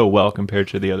so well compared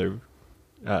to the other,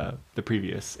 the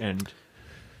previous. And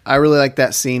I really like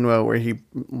that scene where he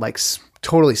like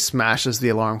totally smashes the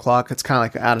alarm clock. It's kind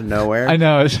of like out of nowhere. I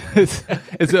know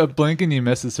it's a blink and you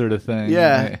miss it sort of thing.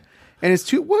 Yeah. And his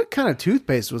what kind of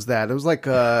toothpaste was that? It was like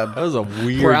that was a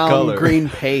weird brown color. green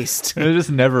paste. It was just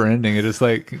never ending. It just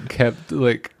like kept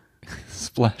like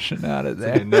splashing out of A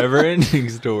there. never-ending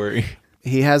story.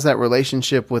 He has that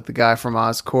relationship with the guy from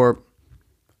Oscorp,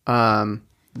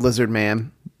 Lizard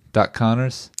Man. Doc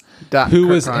Connors, Doc who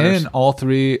Kirk was Connors. in all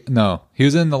three. No, he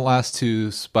was in the last two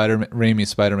Raimi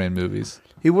Spider-Man movies.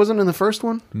 He wasn't in the first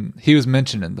one? He was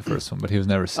mentioned in the first one, but he was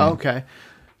never seen. Oh, okay.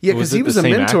 Yeah, because Was it he was the a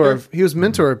same mentor. actor? He was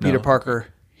mentor of Peter No. Parker.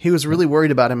 He was really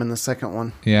worried about him in the second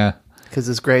one Yeah, because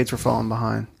his grades were falling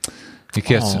behind. he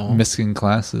kept Aw. missing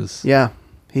classes. Yeah,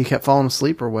 he kept falling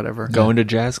asleep or whatever. Going to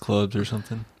jazz clubs or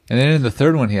something. And then in the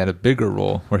third one, he had a bigger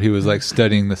role where he was like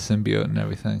studying the symbiote and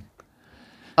everything.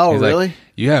 Oh, He's like, really?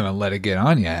 you haven't let it get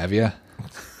on you, have you?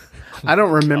 I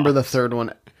don't remember the third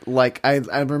one. Like I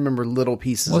remember little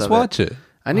pieces. Let's of watch it.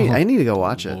 I need to go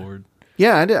watch it. Lord.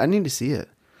 Yeah, I need to see it.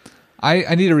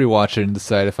 I need to rewatch it and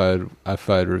decide if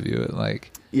I'd review it.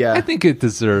 Like, Yeah. I think it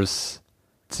deserves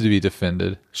to be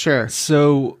defended. Sure.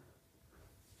 So,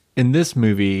 in this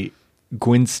movie,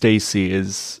 Gwen Stacy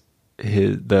is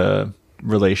the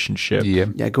relationship. Yeah.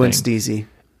 Yeah, Gwen thing. Stacy.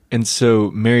 And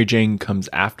so Mary Jane comes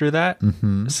after that.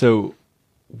 Mm-hmm. So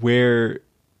where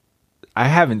I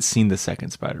haven't seen the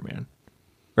second Spider-Man,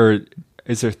 or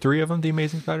is there three of them? The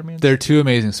Amazing Spider-Man. There are two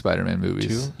Amazing Spider-Man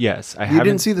movies. two. Yes, I You haven't.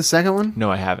 didn't see the second one?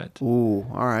 No, I haven't. Ooh,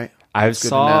 all right. I good to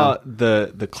saw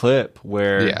the clip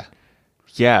where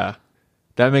yeah,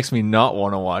 that makes me not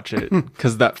want to watch it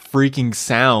because that freaking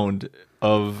sound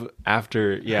of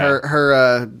after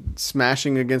Her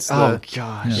smashing against the. oh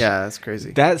gosh Yeah, that's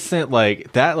crazy. that sent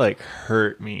that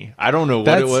hurt me. I don't know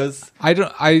what it was. I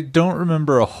don't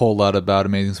remember a whole lot about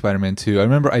Amazing Spider-Man 2. I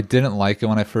remember I didn't like it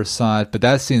when I first saw it, but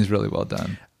that scene's really well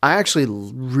done. I actually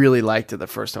really liked it the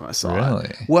first time I saw Really?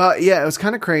 it. Well, yeah, it was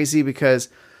kind of crazy because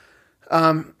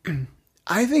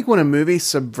I think when a movie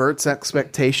subverts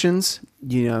expectations,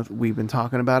 we've been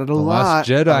talking about it a lot. Last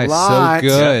Jedi, a lot. so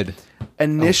good.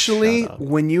 Initially, shut up.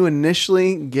 when you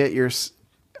initially get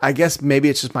I guess maybe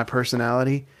it's just my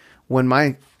personality. When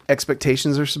my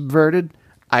expectations are subverted,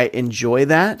 I enjoy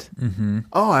that. Mm-hmm.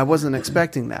 Oh, I wasn't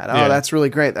expecting that. Oh, Yeah. that's really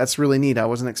great. That's really neat. I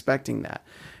wasn't expecting that.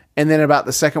 And then about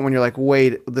the second one, you're like,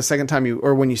 wait, the second time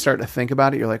or when you start to think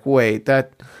about it, you're like, wait,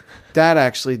 that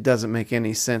actually doesn't make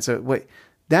any sense. Wait,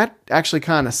 that actually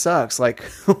kind of sucks. Like,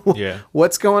 Yeah.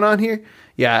 what's going on here?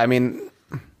 Yeah, I mean,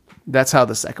 that's how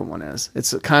the second one is.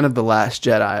 It's kind of the Last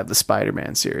Jedi of the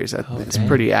Spider-Man series. It's a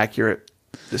pretty accurate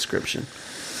description.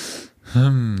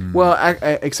 Well,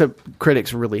 except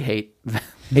critics really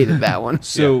hated that one.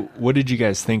 So, what did you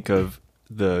guys think of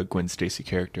the Gwen Stacy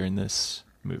character in this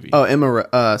movie? Oh,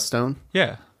 Emma Stone.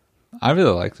 yeah, I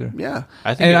really liked her. Yeah,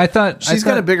 I think And I thought she's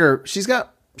got a bigger.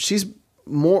 She's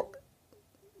more.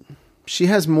 She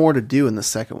has more to do in the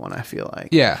second one. I feel like.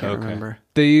 Yeah. I can't Okay. remember.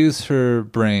 they use her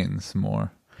brains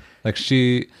more. Like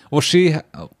from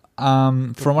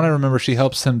what I remember, she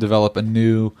helps him develop a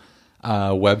new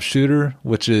web shooter,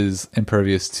 which is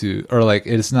impervious to, or like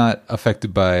it's not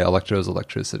affected by Electro's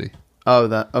electricity. Oh,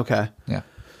 that okay. Yeah.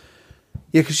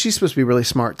 Yeah, because she's supposed to be really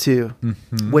smart too.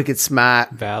 Mm-hmm. Wicked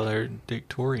smart.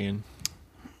 valedictorian.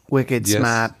 Wicked Yes.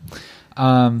 smart.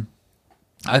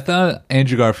 I thought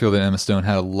Andrew Garfield and Emma Stone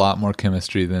had a lot more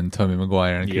chemistry than Tobey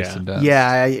Maguire and Yeah. Kirsten Dunst.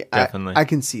 Yeah, Definitely. I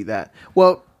can see that.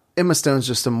 Well, Emma Stone's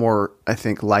just a more, I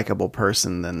think, likable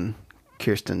person than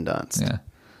Kirsten Dunst. Yeah.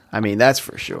 I mean, that's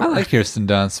for sure. I like Kirsten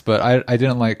Dunst, but I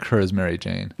didn't like her as Mary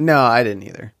Jane. No, I didn't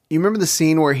either. You remember the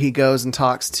scene where he goes and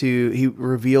he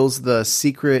reveals the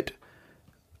secret,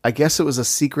 I guess it was a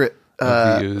secret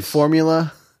Of the ooze.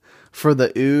 formula for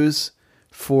the ooze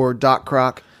for Doc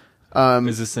Croc.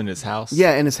 Is this in his house?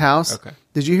 Yeah, in his house. Okay.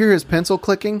 Did you hear his pencil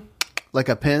clicking? Like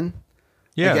a pen?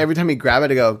 Yeah. Like every time he'd grab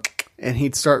it, it'd go, and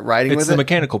he'd start writing it's with the it.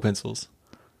 mechanical pencils.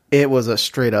 It was a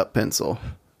straight up pencil.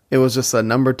 It was just a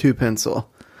number 2 pencil.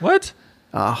 What?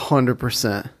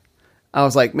 100%. I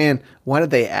was like, man, why did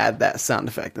they add that sound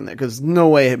effect in there? Because no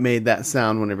way it made that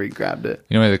sound whenever he grabbed it.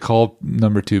 You know why they call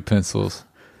number 2 pencils?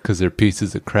 Because they're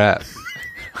pieces of crap.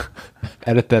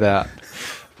 Edit that out.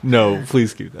 No,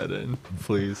 please keep that in,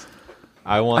 please.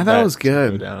 I want. I thought that it was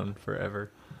good. To go down forever.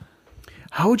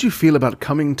 How would you feel about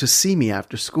coming to see me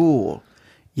after school?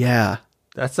 Yeah.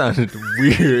 That sounded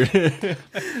weird.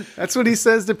 That's what he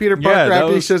says to Peter Parker Yeah, that after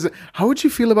he was- says, how would you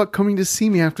feel about coming to see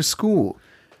me after school?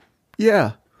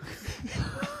 Yeah.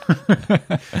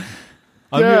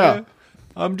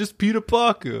 I'm just Peter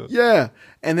Parker. Yeah.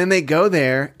 And then they go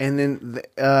there, and then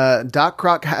Doc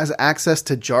Croc has access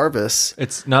to Jarvis,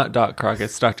 It's not Doc Croc.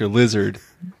 It's Dr. Lizard.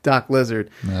 Doc Lizard.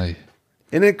 Ay.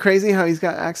 Isn't it crazy how he's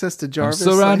got access to I'm Jarvis?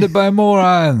 surrounded by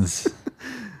morons.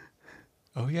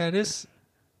 Oh yeah, it is.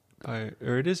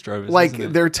 It is Jarvis. Like isn't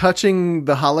it? they're touching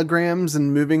the holograms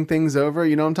and moving things over.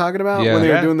 You know what I'm talking about? Yeah. When they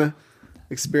were Yeah. doing the.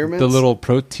 experiments. The little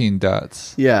protein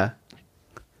dots. Yeah.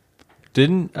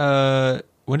 Didn't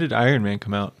when did Iron Man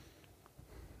come out?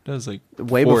 That was like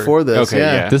Way before this, Okay,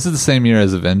 yeah. yeah. This is the same year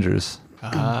as Avengers.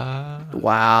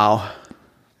 Wow.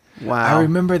 I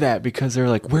remember that because they're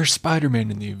like, "Where's Spider-Man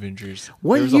in the Avengers?"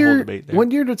 What there was a whole year? debate there.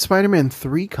 What year did Spider-Man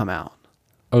 3 come out?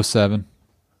 07.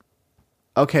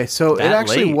 Okay, so it That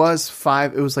actually late? was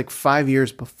 5. It was like 5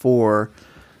 years before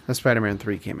the Spider-Man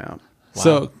 3 came out.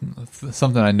 So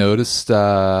something I noticed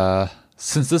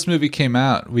since this movie came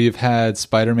out, we've had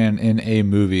Spider-Man in a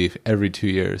movie every 2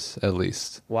 years at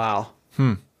least. Wow.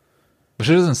 Which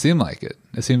it doesn't seem like it.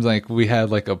 It seems like we had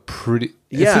like a pretty.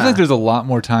 It Yeah. seems like there's a lot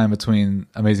more time between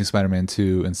Amazing Spider-Man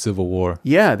 2 and Civil War,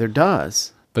 Yeah, there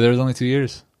does. but there was only 2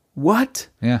 years. What?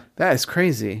 Yeah, That is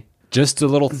crazy. just a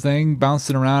little thing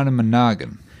bouncing around in my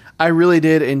noggin. I really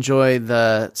did enjoy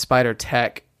the Spider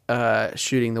Tech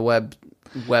shooting the web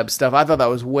stuff. I thought that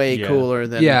was way Yeah. cooler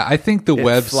than Yeah, I think the it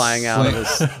web flying out of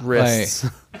his wrists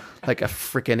like a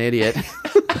freaking idiot.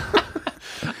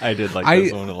 I did like I-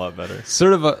 this one a lot better.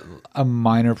 Sort of a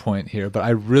minor point here, but I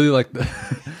really like the.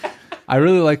 I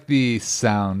really like the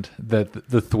sound that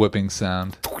the thwipping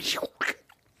sound.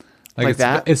 Like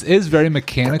that? It is very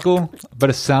mechanical, but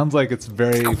it sounds like it's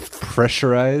very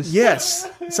pressurized. Yes.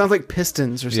 It sounds like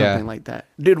pistons or something Yeah. like that.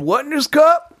 Did what in his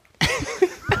cup?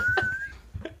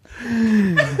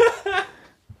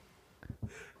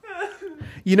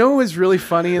 You know what was really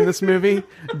funny in this movie?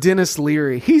 Dennis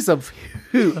Leary. He's a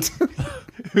hoot.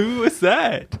 Who was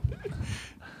that?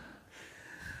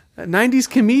 A 90s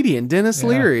comedian, Dennis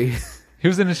Leary. He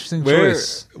was an interesting Where?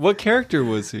 choice. What character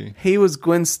was he? He was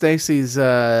Gwen Stacy's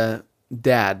dad,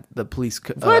 the police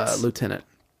What? lieutenant.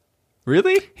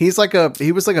 Really? He was like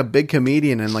a big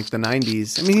comedian in like the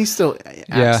 90s. I mean, he still acts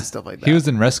Yeah, and stuff like that. he was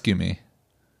in Rescue Me.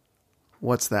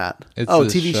 What's that? It's Oh, a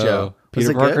TV show. show. Was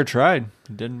Peter it Parker good? tried.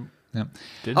 Didn't. Yep.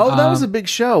 Oh, that was a big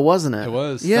show, wasn't it? It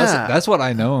was. Yeah. That's what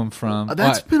I know him from.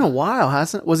 That's been a while,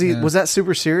 hasn't it? Was he? Yeah. Was that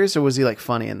super serious or was he like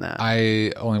funny in that?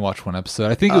 I only watched one episode.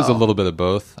 I think it was a little bit of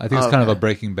both. I think it's kind of Okay. a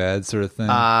Breaking Bad sort of thing.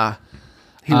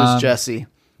 He was Jesse.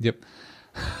 Yep.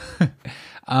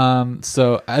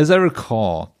 So as I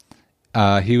recall,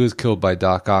 he was killed by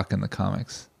Doc Ock in the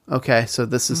comics. Okay, so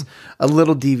this is a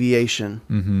little deviation.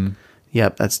 Mm-hmm.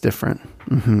 Yep, that's different.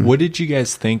 What did you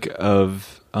guys think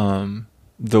of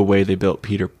the way they built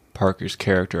Peter Parker's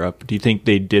character up? Do you think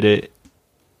they did it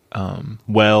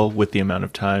well with the amount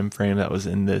of time frame that was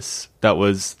in this? That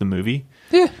was the movie.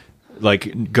 Yeah.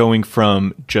 Like going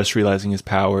from just realizing his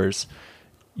powers,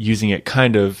 using it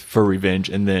kind of for revenge,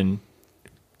 and then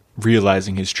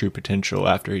realizing his true potential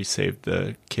after he saved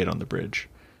the kid on the bridge.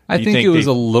 I Do you think it was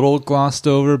they- a little glossed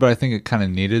over, but I think it kind of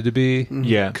needed to be.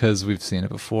 Yeah. Because we've seen it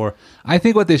before. I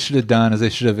think what they should have done is they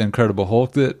should have Incredible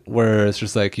Hulked it, where it's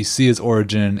just like you see his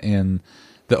origin in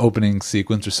the opening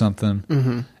sequence or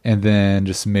something, and then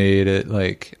just made it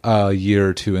like a year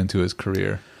or two into his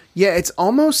career. Yeah, it's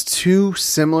almost too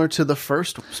similar to the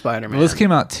first Spider-Man. Well, this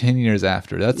came out 10 years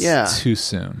after. That's Yeah. too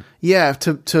soon. Yeah,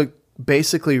 to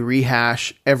basically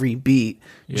rehash every beat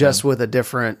just with a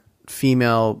different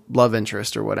female love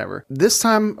interest or whatever. This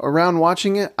time around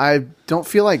watching it, I don't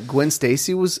feel like Gwen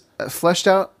Stacy was fleshed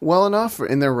out well enough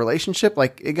in their relationship.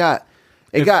 Like it got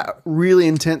really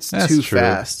intense That's too true.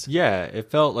 fast. Yeah,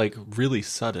 it felt like really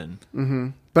sudden.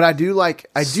 But I do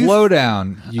Slow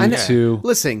down, you I know. two.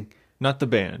 Listen, Not the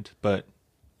band, but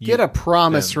get a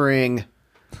promise ring.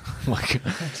 like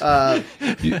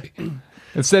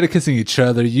Instead of kissing each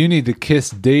other, you need to kiss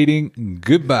dating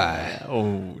goodbye.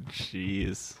 oh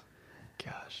jeez,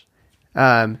 gosh.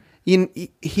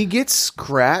 He gets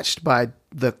scratched by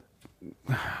the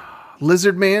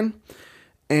lizard man,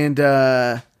 and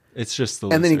It's just the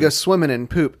then he lizard. goes swimming in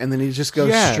poop, and then he just goes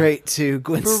Yeah. straight to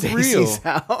Gwen For Stacy's real.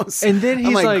 house. And then I'm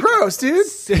he's like, gross, dude.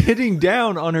 sitting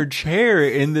down on her chair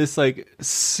in this like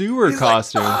sewer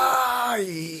costume. Ah,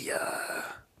 yeah.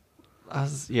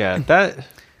 Yeah, that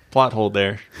plot hole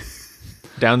there.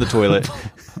 Down the toilet.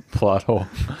 Plot hole.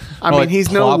 I mean, like he's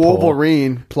no plop hole.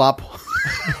 Wolverine. Plop.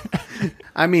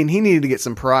 I mean, he needed to get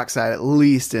some peroxide at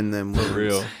least in them. For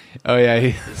real. Oh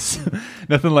yeah,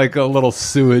 nothing like a little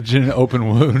sewage in an open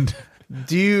wound.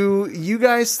 Do you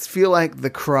guys feel like the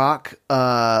croc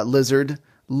lizard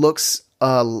looks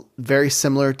very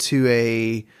similar to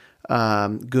a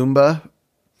Goomba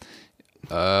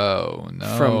Oh no!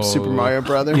 from Super Mario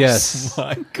Brothers? Yes.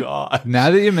 My God. Now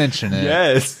that you mention it,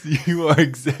 Yes, you are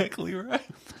exactly right.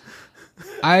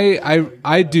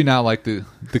 I do not like the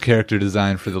character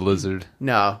design for the lizard.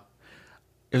 No.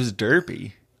 It was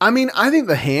derpy. I mean, I think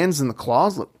the hands and the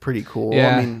claws look pretty cool.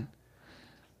 Yeah. I mean,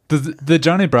 The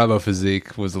Johnny Bravo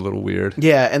physique was a little weird.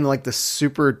 Yeah, and like the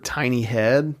super tiny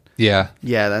head. Yeah.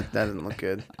 Yeah, that didn't look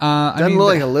good. I Doesn't mean,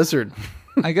 look like a lizard.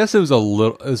 I guess it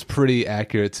was pretty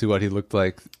accurate to what he looked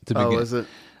like to begin. Oh, is it?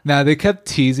 Now they kept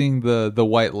teasing the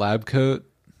white lab coat,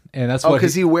 and that's Oh, what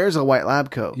because he wears a white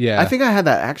lab coat. Yeah. I think I had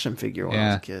that action figure when I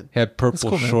was a kid. He had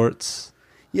purple shorts.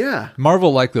 Yeah.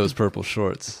 Marvel liked those purple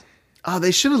shorts. Oh,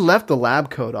 they should have left the lab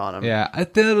coat on him. Yeah, I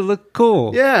thought it looked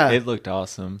cool. Yeah. It looked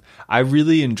awesome. I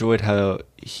really enjoyed how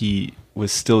he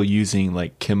was still using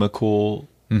like chemical,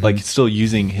 like still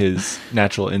using his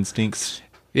natural instincts.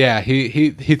 Yeah, he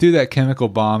threw that chemical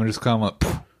bomb and just kind of went.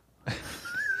 Poof.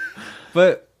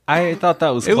 But I thought that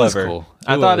was It was clever. cool.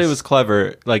 I thought it was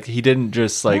clever. Like he didn't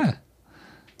just like Yeah.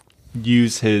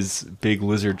 use his big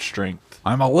lizard strength.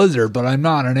 I'm a lizard, but I'm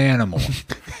not an animal.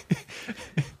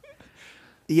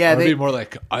 Yeah, It'd they. be more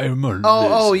like I'm a lizard.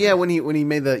 Oh, yeah. When he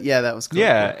made the that was cool.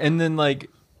 Yeah, and then like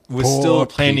was Poor still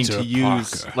planning Peter to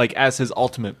use Parker. like as his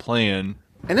ultimate plan.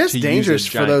 And that's to use dangerous a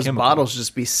for giant those chemical. bottles to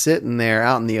just be sitting there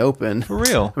out in the open. For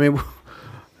real.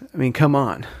 I mean, come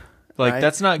on. Like right?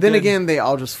 that's not Then good. again, they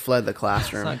all just fled the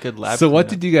classroom. It's not good lab. So what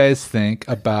cleanup. did you guys think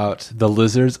about the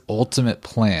lizard's ultimate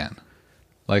plan?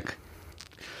 Like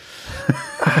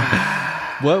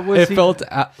What was it he, felt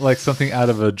like something out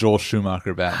of a Joel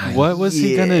Schumacher Batman. What was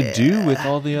he gonna do Yeah. with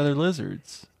all the other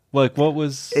lizards? Like what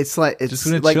was? It's like Just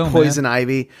gonna like chill, Poison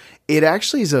Ivy. It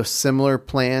actually is a similar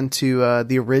plan to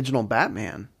the original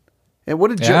Batman. And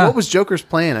what was Joker's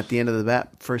plan at the end of the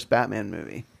first Batman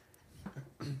movie?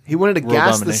 He wanted to World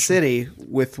gas the domination. city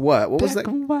with what? What was that?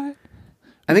 White,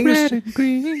 I think it was and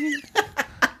green.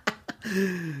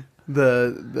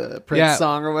 the Prince Yeah.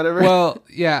 song or whatever. Well,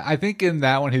 yeah, I think in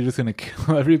that one he was just gonna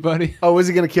kill everybody. oh, was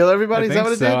he going to kill everybody? I Is that think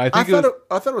what it so. did? I think it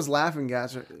I thought it was laughing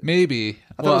gas. Maybe. thought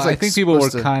it Well, was, like, I think people were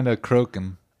supposed to- kind of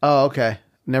croaking. Oh, okay.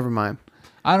 Never mind.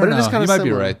 I don't But it is know. kinda You might be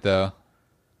similar. right though,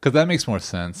 because that makes more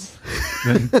sense.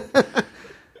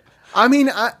 I mean,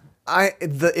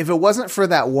 if it wasn't for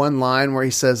that one line where he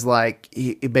says like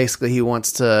he basically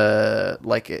wants to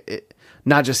like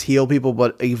not just heal people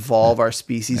but evolve our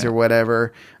species or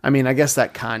whatever. I mean, I guess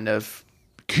that kind of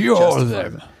Cure justifies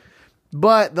them. it.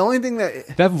 But the only thing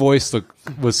that That voice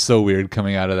was so weird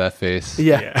coming out of that face.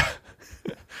 yeah.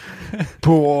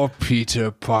 Poor Peter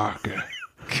Parker.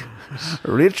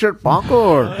 Richard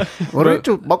Parker.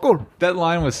 Richard Parker. That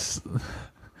line was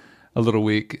a little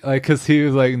weak, like because he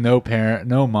was like no parent,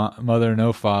 no mother,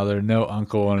 no father, no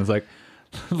uncle, and it's like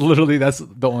literally that's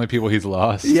the only people he's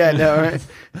lost. Yeah, no, right.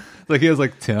 Like he has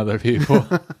like 10 other people.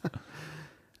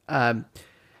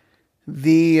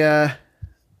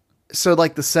 So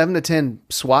like the 7 to 10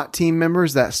 SWAT team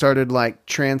members that started like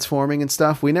transforming and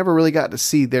stuff, we never really got to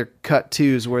see their cut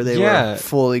twos where they Yeah, were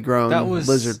fully grown that was-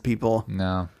 lizard people.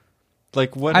 No,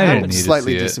 like what I didn't happened? need to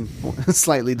Slightly see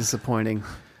slightly disappointing.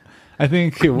 I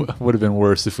think it would have been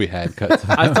worse if we had cut. To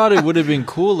I thought it would have been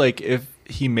cool, like if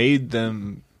he made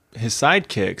them his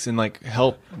sidekicks and like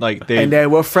help, like And they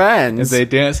were friends. as they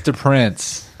danced to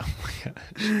Prince.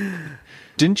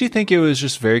 Didn't you think it was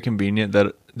just very convenient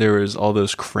that there was all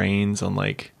those cranes on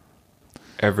like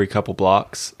every couple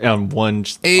blocks on one?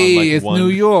 Hey, on, like, it's one, New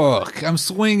York. I'm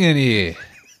swinging here.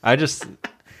 I just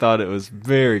thought it was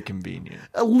very convenient.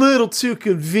 A little too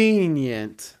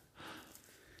convenient.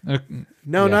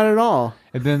 No, not at all.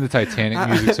 And then the Titanic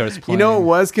music starts playing. You know what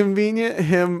was convenient?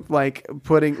 Him like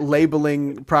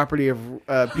labeling property of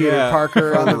Peter Yeah,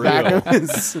 Parker on the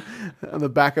for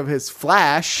back of his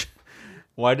Flash.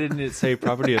 Why didn't it say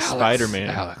property of Spider-Man?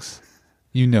 Alex,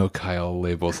 you know Kyle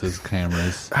labels his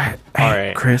cameras. All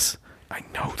right, Chris, I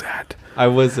know that. I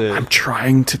was a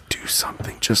Trying to do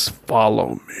something. Just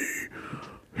follow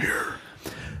me.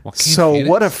 Well, So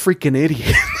what a freaking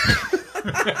idiot.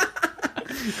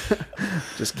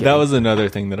 Just kidding. that was another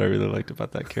thing that I really liked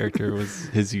about that character was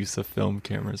his use of film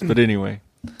cameras. But anyway,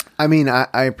 I mean, I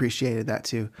appreciated that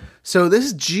too. So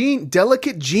this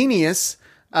delicate genius,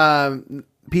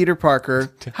 Peter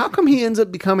Parker, how come he ends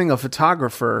up becoming a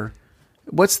photographer?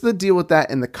 What's the deal with that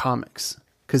in the comics?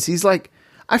 Because he's like,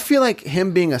 I feel like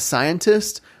him being a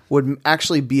scientist would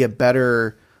actually be a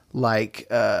better like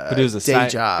but it was a day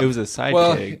job. It was a side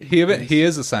Well, gig. he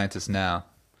is a scientist now.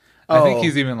 I think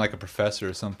he's even like a professor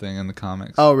or something in the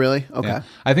comics. Oh, really? Okay. Yeah.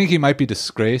 I think he might be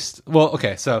disgraced. Well,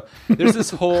 okay, so there's this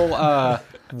whole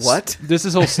What? there's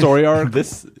this whole story arc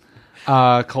This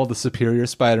called the Superior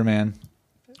Spider-Man,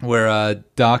 where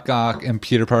Doc Ock and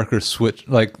Peter Parker switch.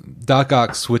 Like Doc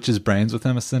Ock switches brains with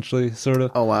him, essentially, sort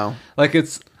of. Oh, wow. Like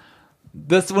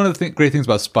that's one of the great things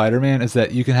about Spider-Man is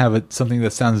that you can have something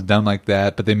that sounds dumb like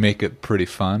that, but they make it pretty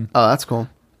fun. Oh, that's cool.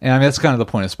 And I mean that's kind of the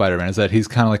point of Spider-Man is that he's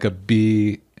kind of like a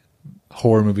B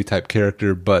horror movie type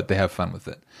character, but they have fun with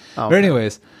it. Okay. But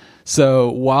anyways, so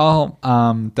while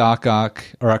Doc Ock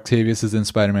or Octavius is in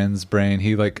Spider-Man's brain,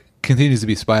 he like continues to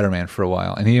be Spider-Man for a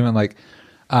while, and he even like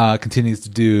continues to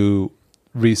do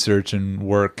research and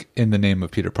work in the name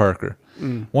of Peter Parker.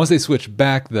 Once they switch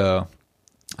back, though,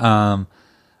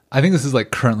 I think this is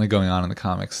like currently going on in the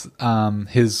comics.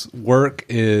 His work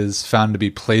is found to be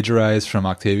plagiarized from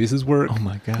Octavius's work. Oh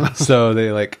my god! So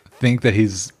they like think that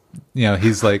he's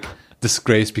like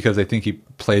disgraced because they think he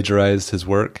plagiarized his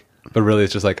work, but really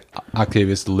it's just like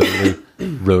Octavius literally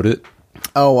wrote it.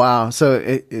 Oh wow! So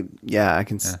I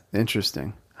can.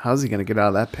 Interesting. How's he going to get out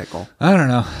of that pickle? I don't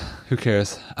know. Who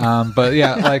cares? But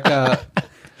yeah, like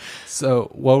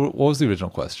so what was the original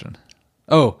question?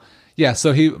 Oh yeah,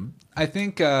 so I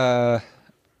think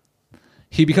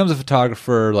he becomes a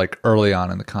photographer like early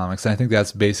on in the comics, and I think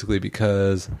that's basically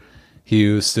because he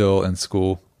was still in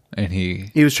school and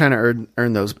he was trying to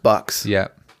earn those bucks. Yeah.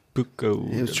 Bucco.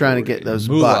 He was trying to get those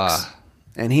Moolah. bucks.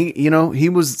 And he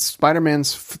was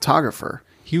Spider-Man's photographer.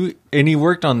 He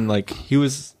worked on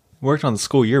worked on the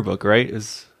school yearbook, right?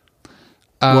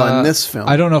 Well, in this film.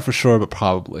 I don't know for sure, but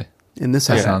probably. In this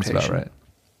That sounds adaptation. about right.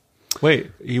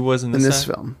 Wait, he wasn't In this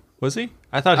film. Was he?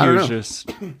 I thought I he don't was know.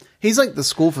 just. He's like the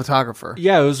school photographer.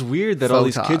 Yeah, it was weird that all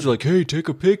these Photog. kids were like, "Hey, take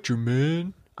a picture,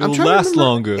 man. I'm It'll trying to last remember,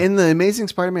 longer." In the Amazing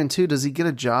Spider-Man 2, does he get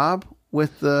a job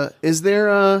with the... Is there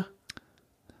a...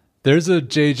 There's a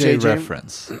JJ JJ?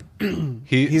 reference.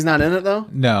 He's not in it, though?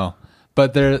 No,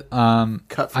 but there.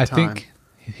 Cut for I time. think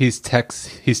he's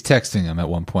texting him at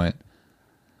one point.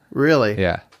 Really?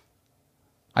 Yeah,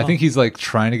 I think he's like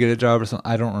trying to get a job or something.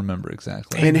 I don't remember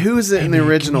exactly. And who was it in the Hey, man,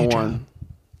 original give me a one?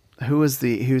 Who's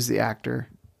the actor?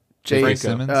 Frank Franco.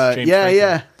 Simmons. James Yeah, Franco.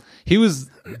 yeah. He was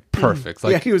perfect.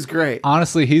 Like Yeah, he was great.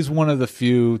 honestly, he's one of the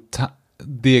few,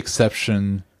 the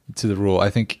exception to the rule. I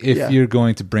think if Yeah. you're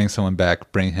going to bring someone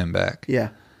back, bring him back. Yeah.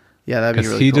 Yeah, that'd be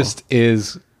Because really he cool. just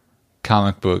is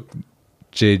comic book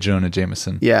J. Jonah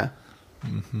Jameson. Yeah.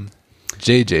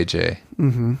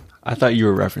 JJJ. I thought you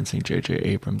were referencing J.J.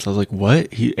 Abrams. I was like, "What?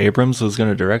 Abrams was going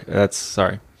to direct?" That's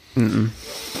sorry.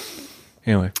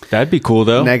 Anyway, that'd be cool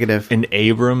though. Negative. An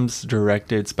Abrams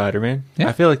directed Spider-Man. Yeah.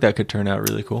 I feel like that could turn out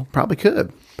really cool. Probably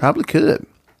could.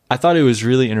 I thought it was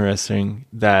really interesting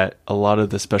that a lot of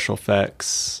the special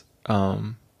effects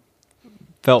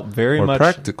felt very Or much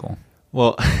practical.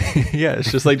 Well, yeah,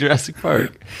 it's just like Jurassic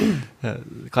Park,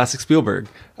 classic Spielberg.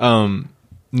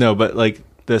 No, but like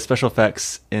the special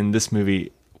effects in this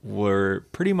movie were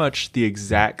pretty much the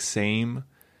exact same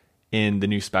in the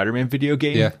new Spider-Man video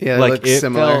game. Yeah. Yeah, they like look it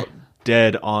similar. felt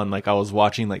dead on. Like I was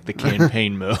watching like the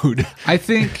campaign mode. I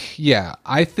think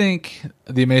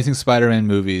the Amazing Spider-Man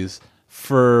movies,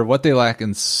 for what they lack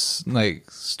in like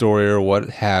story or what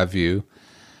have you,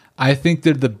 I think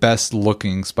they're the best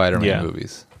looking Spider-Man Yeah.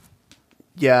 movies.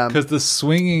 Yeah. Because the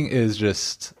swinging is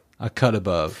just a cut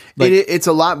above. It's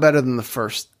a lot better than the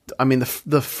first. I mean,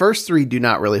 the first three do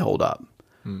not really hold up.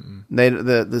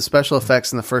 The special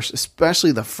effects in the first,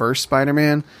 especially the first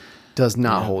Spider-Man, does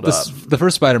not hold up. The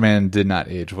first Spider-Man did not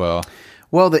age well.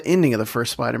 Well, the ending of the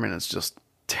first Spider-Man is just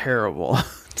terrible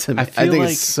to me. I feel think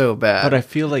like- it's so bad. But I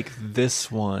feel like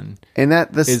this one and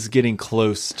this is getting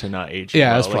close to not aging.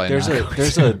 Yeah, well. that's Like, probably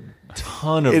there's a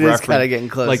ton of It is reference- kinda getting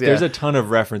close, Like yeah. there's a ton of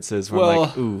references where I'm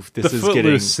like, ooh, this the is Footloose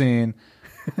getting scene.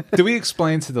 Do we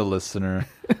explain to the listener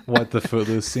what the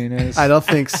Footloose scene is? I don't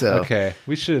think so. Okay,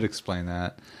 we should explain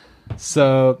that.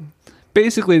 So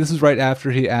basically, this is right after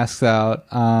he asks out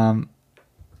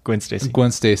Gwen Stacy.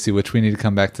 Gwen Stacy, which we need to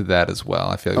come back to that as well.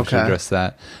 I feel like we should Okay. address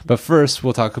that. But first,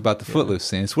 we'll talk about the Footloose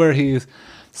scene. It's where he's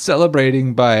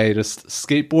celebrating by just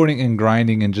skateboarding and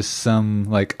grinding in just some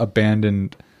like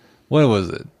abandoned, what was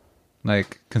it?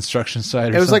 Like construction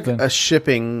site or It was something? like a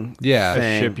shipping Yeah.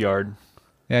 thing. Shipyard.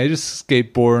 Yeah, he's just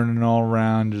skateboarding all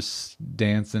around, just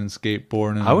dancing and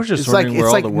skateboarding. I was just It's like wondering where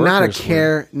all the workers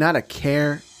not a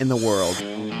care in the world.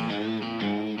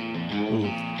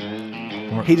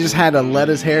 He just had to let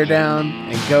his hair down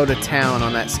and go to town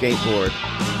on that skateboard.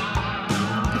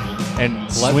 were. And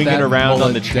Let swinging that around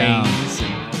on the mullet down. chains.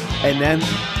 And then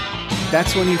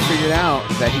that's when he figured out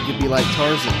that he could be like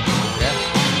Tarzan.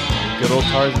 Good old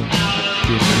Tarzan.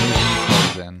 The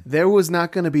amazing Tarzan. There was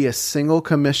not going to be a single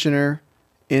commissioner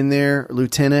in there,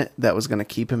 lieutenant, that was going to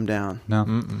keep him down. No,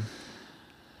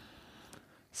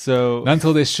 So, not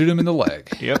until they shoot him in the leg.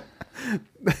 yep.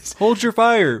 Hold your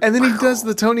fire. And then he does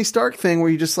the Tony Stark thing where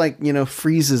he just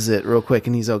freezes it real quick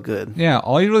and he's all good. Yeah,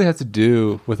 all you really have to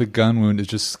do with a gun wound is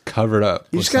just cover it up.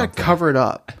 You with just got to something. cover it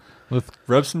up. with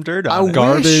Rub some dirt I on it.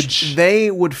 Garbage. wish they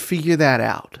would figure that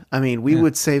out. I mean, we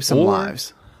would save some Or-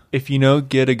 lives. if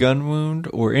get a gun wound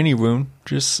or any wound,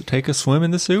 just take a swim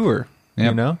in the sewer.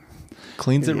 Yep.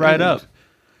 Cleans it right up.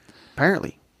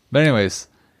 Apparently. But anyways,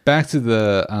 back to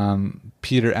the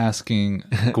Peter asking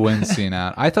Gwen scene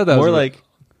out. I thought that More was like,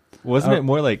 wasn't it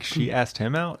more like she asked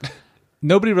him out?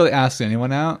 nobody really asked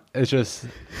anyone out. It's just,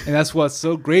 and that's what's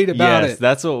so great about Yes, it.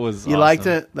 that's what was. You awesome. liked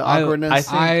it? The awkwardness?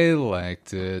 I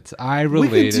liked it. I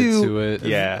related to it.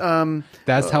 Yeah.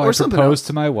 That's how or I something proposed else.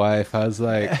 to my wife. I was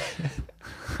like,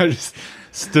 I just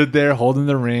stood there holding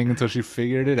the ring until she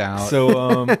figured it out.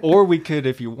 So, or we could,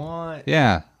 if you want.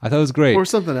 yeah, I thought it was great. Or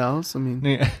something else. I mean,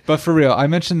 Yeah. But for real, I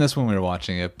mentioned this when we were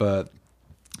watching it, but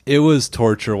it was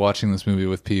torture watching this movie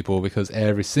with people because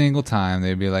every single time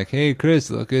they'd be like, "Hey, Chris,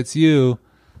 look, it's you."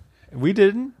 We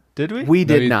didn't, did we? we No,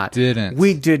 did you not. didn't.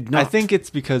 We did not. I think it's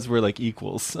because we're like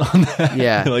equals on that.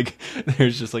 Yeah. Like,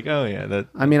 there's just like, oh yeah, that.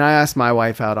 I mean, I asked my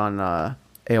wife out on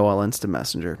AOL Instant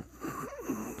Messenger.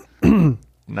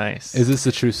 Nice. Is this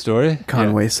a true story?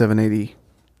 Conway 780.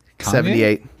 Kanye?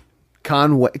 78.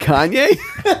 Kanye?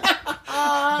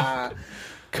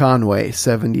 Conway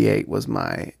 78 was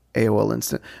my AOL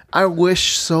Instant. I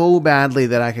wish so badly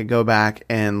that I could go back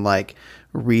and like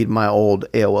read my old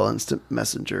AOL Instant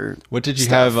Messenger. What did you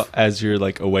stuff. have as your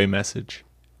like away message?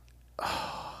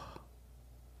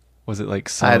 Was it like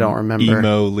some I don't remember.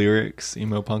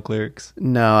 emo punk lyrics?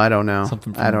 No, I don't know.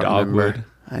 Something from I don't Dogwood. remember.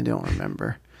 I don't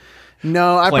remember.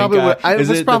 No, I Plank probably Eye. would. It Is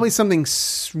was it probably something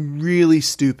really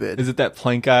stupid. Is it that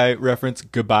Plank Eye reference?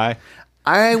 Goodbye.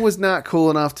 I was not cool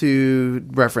enough to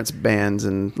reference bands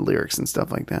and lyrics and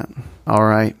stuff like that. All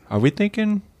right. Are we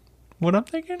thinking what I'm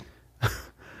thinking?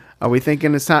 Are we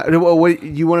thinking it's time? What,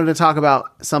 you wanted to talk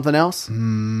about something else?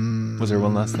 Was there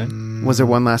one last thing? Was there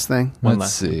one last thing? One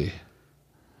Let's last see.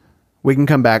 We can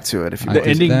come back to it if you I want.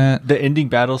 did that. The ending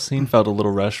battle scene felt a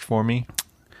little rushed for me.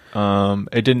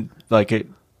 It didn't like it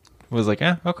was like,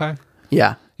 okay.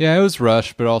 Yeah. Yeah, it was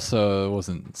rushed, but also it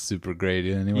wasn't super great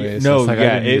anyway. So No, it's like yeah, I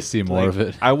didn't need to it- see more like, of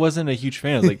it. I wasn't a huge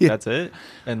fan. I was like, that's it.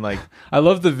 And like, I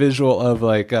love the visual of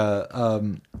like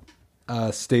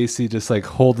Stacy just like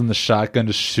holding the shotgun,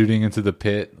 just shooting into the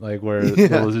pit, like where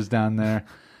the lizard's down there.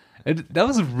 That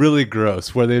was really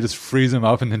gross, where they just freeze him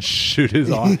up and then shoot his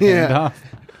hand Yeah. off.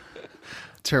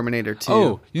 Terminator 2.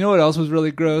 Oh, you know what else was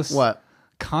really gross? What?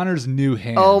 Connor's new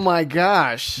hand. Oh my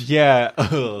gosh. yeah.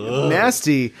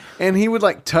 Nasty. And he would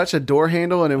like touch a door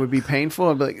handle and it would be painful.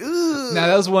 I'd be like, ugh. Now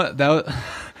that was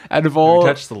out of all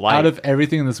touched the light. out of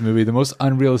everything in this movie, the most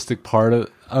unrealistic part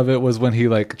of it was when he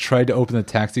like tried to open the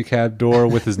taxi cab door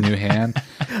with his new hand.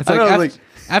 It's I know, like,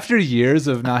 after years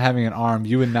of not having an arm,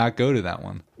 you would not go to that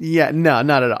one. Yeah, no,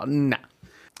 not at all. No.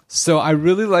 So I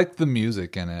really liked the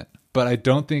music in it, but I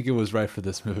don't think it was right for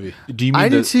this movie. Do you mean I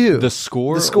do too. the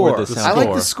score? The score. Or the I like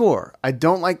soundtrack? the score. I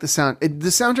don't like the sound. The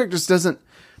soundtrack just doesn't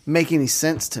make any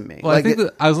sense to me. Well, Like, I think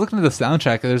that I was looking at the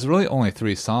soundtrack, and there's really only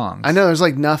 3 songs. I know there's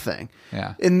like nothing.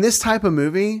 Yeah. In this type of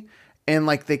movie, and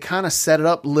like they kind of set it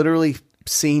up literally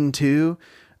scene 2,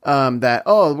 that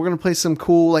we're gonna play some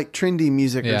cool like trendy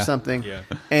music or Yeah. something, Yeah.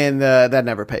 and that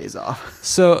never pays off.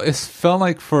 So it felt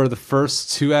like for the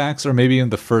first 2 acts, or maybe in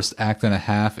the first act and a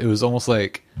half, it was almost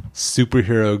like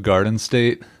superhero Garden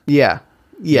State. Yeah.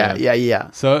 Yeah.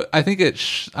 So I think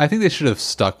I think they should have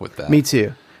stuck with that. Me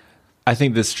too. I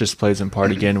think this just plays in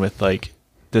part again with like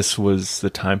this was the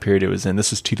time period it was in.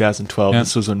 This was 2012. Yeah.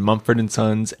 This was when Mumford and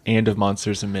Sons and Of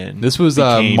Monsters and Men. This was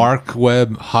became- Mark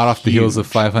Webb, hot off the heels of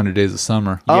huge. 500 Days of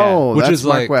Summer. Oh, which that's is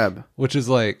Mark like Webb. which is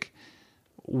like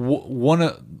one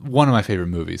of my favorite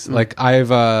movies. Mm. Like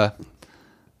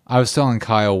I was telling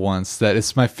Kyle once that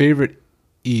it's my favorite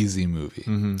easy movie.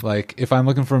 Mm-hmm. Like if I'm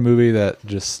looking for a movie that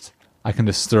just I can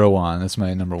just throw on, that's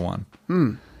my number one.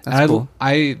 That's cool.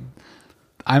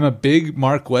 I'm a big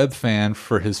Mark Webb fan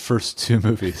for his first 2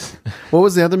 movies. What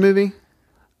was the other movie?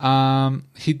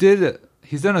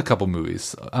 He's done a couple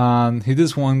movies. He did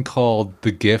this one called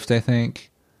The Gift, I think.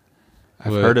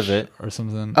 I've heard of it. or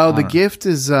something. Oh, I The don't know. Gift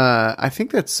is I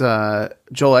think that's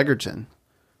Joel Edgerton.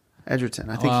 I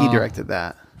think he directed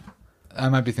that. I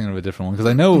might be thinking of a different one because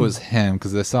I know it was him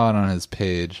because I saw it on his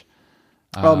page.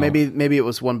 Maybe it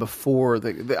was one before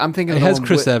I'm thinking It of the has one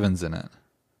Chris with- Evans in it.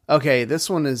 Okay, this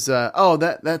one is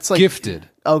that's like Gifted.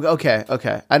 Oh, okay.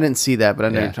 I didn't see that, but I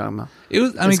know Yeah. what you're talking about. It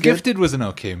was. I mean, It's good? Gifted was an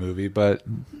okay movie, but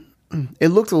It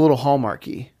looked a little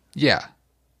Hallmarky. yeah,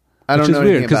 I don't which is know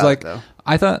weird anything about like it, though.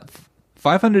 I thought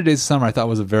 500 Days of Summer I thought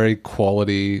was a very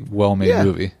quality, well-made Yeah.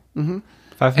 movie.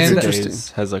 500 Interesting.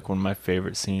 Days has like one of my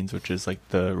favorite scenes, which is like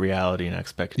the reality and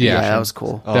expectation. Yeah. Yeah, that was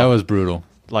cool. Oh. That was brutal,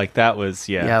 Like that was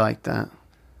Yeah, I like that.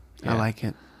 I Yeah. like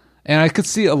it. and I could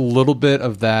see a little bit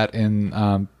of that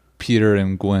in Peter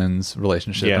and Gwen's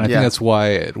relationship. Yeah. And I Yeah. think that's why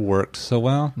it worked so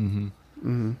well.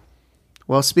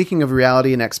 Well, speaking of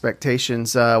reality and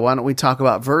expectations, why don't we talk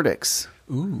about verdicts?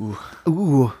 Ooh.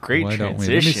 Great Why don't we?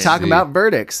 transition. Let me Talk See. about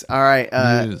verdicts. All right,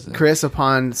 Music. Chris.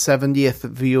 Upon 70th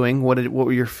viewing, what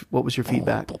was your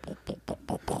feedback?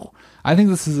 I think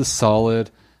this is a solid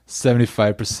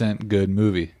 75% good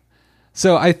movie.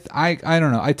 So I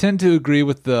don't know. I tend to agree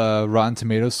with the Rotten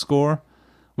Tomatoes score,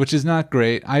 which is not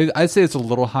great. I'd say it's a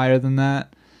little higher than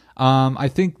that. I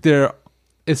think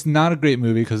it's not a great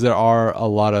movie because there are a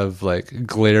lot of like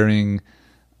glaring,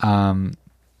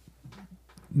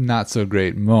 not so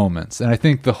great moments, and I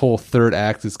think the whole third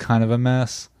act is kind of a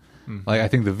mess. Like I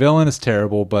think the villain is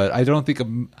terrible, but I don't think a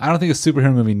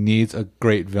superhero movie needs a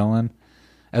great villain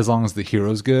as long as the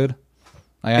hero's good.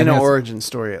 Like, I In think an that's- origin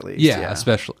story, at least. yeah,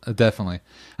 especially definitely.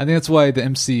 I think that's why the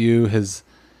MCU has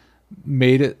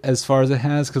made it as far as it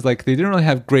has because like they didn't really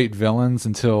have great villains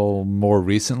until more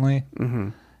recently,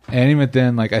 and even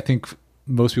then, like I think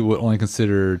most people would only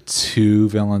consider 2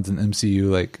 villains in MCU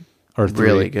like or 3.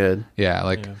 Really good. Yeah,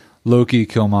 like Loki,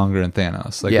 Killmonger, and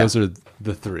Thanos. Like Yeah. those are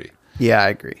the 3. Yeah, I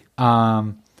agree.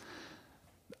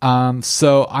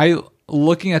 So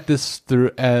looking at this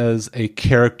through as a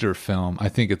character film, I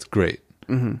think it's great.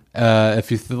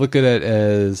 If you look at it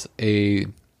as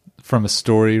from a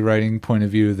story writing point of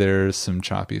view, there's some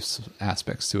choppy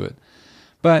aspects to it,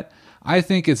 but I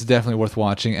think it's definitely worth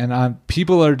watching. And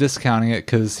people are discounting it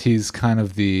because he's kind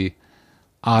of the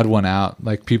odd one out.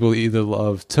 Like people either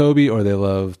love Toby or they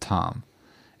love Tom,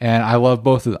 and I love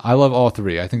both of them. I love all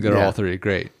 3. I think they're all 3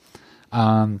 great.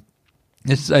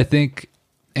 I think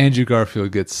Andrew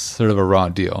Garfield gets sort of a raw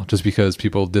deal just because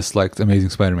people disliked Amazing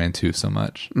Spider-Man 2 so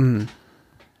much. And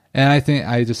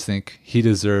I just think he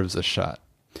deserves a shot.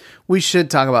 We should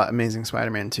talk about Amazing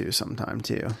Spider-Man 2 sometime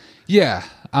too. Yeah.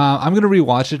 I'm going to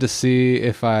rewatch it to see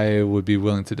if I would be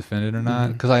willing to defend it or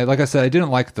not. Because like I said, I didn't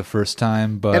like it the first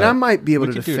time, but And I might be able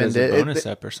We to could do it as defend a it. bonus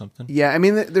ep or something. Yeah, I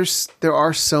mean, there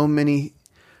are so many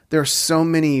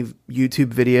YouTube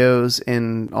videos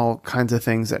and all kinds of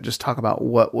things that just talk about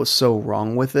what was so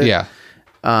wrong with it. yeah.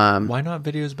 Why not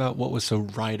videos about what was so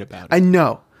right about it? I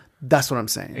know. That's what I'm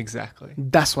saying. Exactly.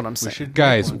 That's what I'm saying. should-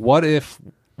 Guys, what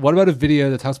about a video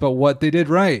that talks about what they did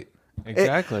right?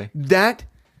 Exactly. That.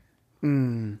 All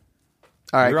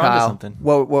right, You're onto Kyle. something.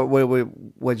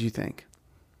 What'd you think?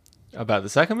 About the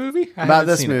second movie? I About haven't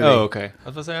this seen it. movie. Oh, okay. I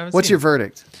was about to say I haven't What's seen your it.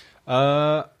 verdict?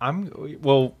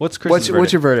 What's Chris's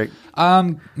What's your verdict?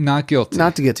 Not guilty.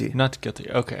 Not to get to you. Not guilty.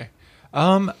 Okay.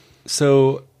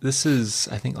 So this is,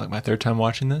 I think, like my 3rd time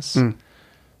watching this.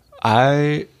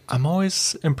 I'm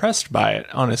always impressed by it,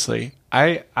 honestly.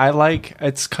 I like,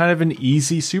 it's kind of an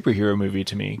easy superhero movie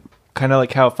to me. Kind of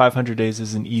like how 500 Days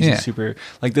is an easy super.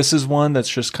 Like this is one that's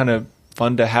just kind of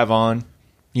fun to have on,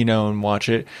 and watch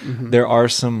it. There are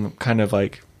some kind of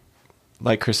like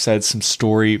Chris said, some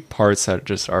story parts that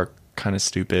just are kind of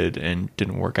stupid and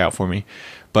didn't work out for me.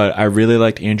 But I really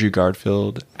liked Andrew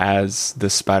Garfield as the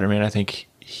Spider-Man. I think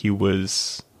he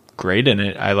was great in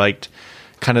it. I liked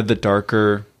kind of the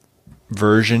darker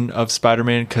version of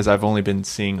Spider-Man because I've only been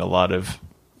seeing a lot of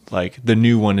like the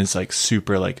new one is like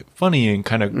super like funny and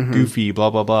kind of goofy, blah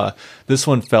blah blah. This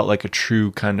one felt like a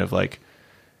true kind of like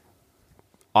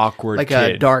awkward Like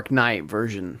kid. a Dark Knight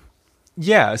version,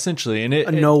 Yeah, essentially. And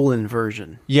a Nolan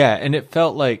version. yeah, and it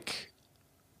felt like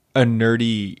a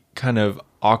nerdy kind of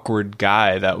awkward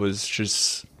guy that was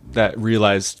just that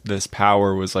realized this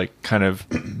power was like kind of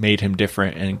made him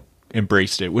different and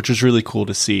embraced it, which was really cool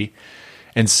to see.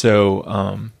 And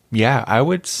so yeah, I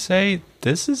would say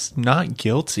this is not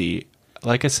guilty.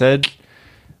 Like I said,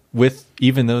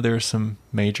 even though there are some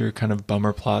major kind of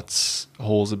bummer plots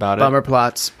holes about it. Bummer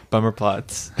plots.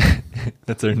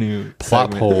 That's our new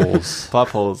Plot segment. holes. Plot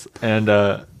holes. And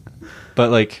but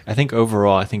like I think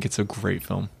overall I think it's a great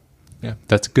film. Yeah.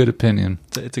 That's a good opinion.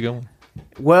 It's a good one.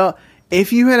 Well,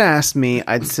 if you had asked me,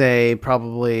 I'd say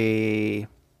probably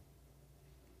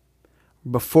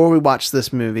before we watched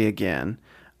this movie again,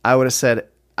 I would have said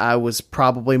I was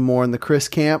probably more in the Chris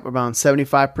camp, around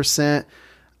 75%.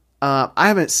 I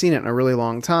haven't seen it in a really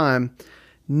long time.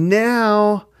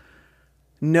 Now,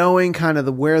 knowing kind of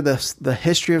where the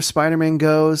history of Spider-Man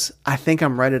goes, I think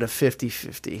I'm right at a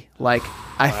 50-50. Like,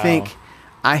 I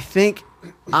think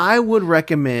I would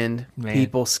recommend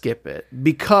people skip it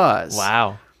because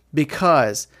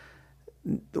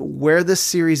where this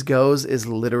series goes is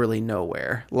literally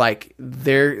nowhere. Like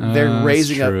they're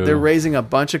raising a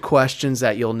bunch of questions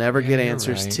that you'll never get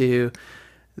answers to.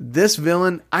 This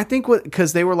villain, I think,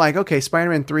 because they were like, okay,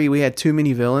 Spider-Man 3, we had too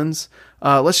many villains.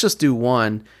 Let's just do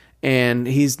one, and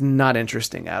he's not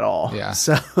interesting at all. Yeah.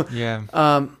 So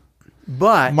Yeah.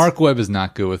 But Mark Webb is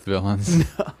not good with villains.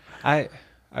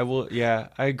 I will. Yeah,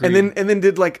 I agree. and then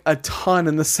did like a ton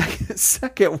in the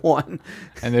second one.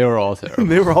 And they were all terrible.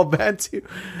 They were all bad too.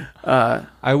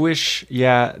 I wish.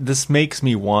 Yeah, this makes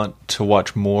me want to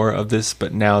watch more of this.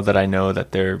 But now that I know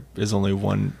that there is only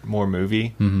one more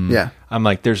movie, Yeah. I'm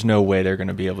like, there's no way they're going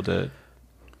to be able to.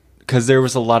 Because there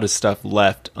was a lot of stuff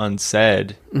left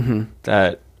unsaid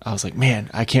that I was like, man,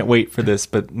 I can't wait for this.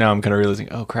 But now I'm kind of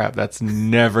realizing, oh crap, that's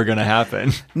never going to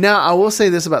happen. Now, I will say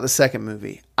this about the second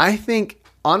movie.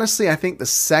 Honestly, I think the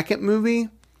second movie,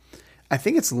 I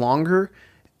think it's longer,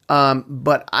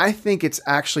 but I think it's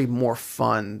actually more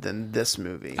fun than this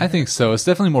movie. I think so. It's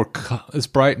definitely more. It's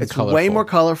bright and It's colorful. way more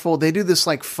colorful. They do this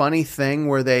like funny thing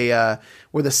where they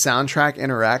where the soundtrack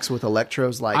interacts with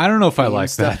Electro's like. I don't know if I theme like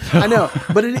stuff. that, though. I know,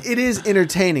 but it is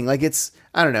entertaining. Like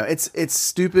I don't know. It's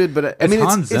stupid, but I It's mean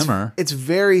Hans Zimmer. It's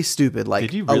very stupid. Like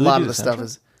Did he a really lot do of the the stuff soundtrack?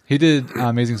 is. He did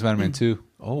Amazing Spider-Man 2.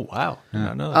 Oh wow, I did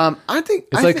not know that. I think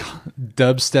It's I like think-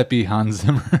 dubsteppy Hans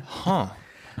Zimmer.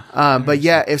 but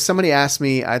yeah, if somebody asked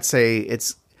me, I'd say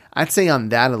on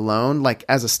that alone, like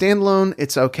as a standalone,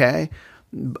 it's okay.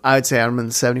 I'd say I'm in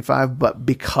the 75, but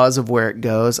because of where it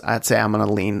goes, I'd say I'm going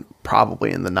to lean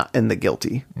probably in the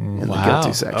guilty the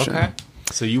guilty section. Okay.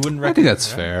 So you wouldn't I recommend think that's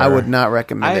that? fair. I would not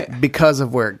recommend it because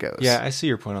of where it goes. Yeah, I see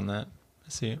your point on that. I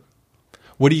see it.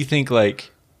 What do you think?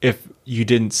 Like, if you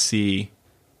didn't see,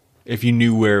 if you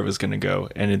knew where it was going to go,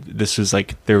 and this was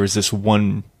like there was this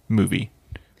one movie,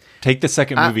 take the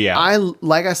second movie out.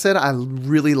 Like I said, I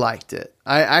really liked it.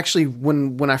 I actually,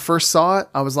 when I first saw it,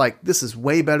 I was like, this is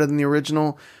way better than the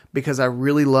original because I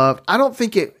really loved. I don't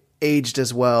think it aged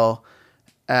as well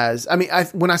as. I mean,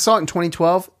 when I saw it in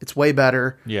 2012, it's way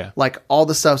better. Yeah. Like all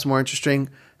the stuff's more interesting.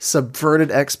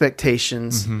 Subverted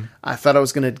expectations. I thought I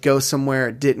was going to go somewhere,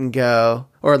 it didn't go,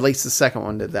 or at least the second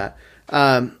one did that.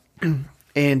 And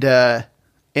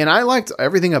I liked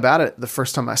everything about it the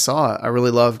first time I saw it. I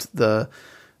really loved the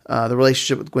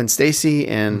relationship with Gwen Stacy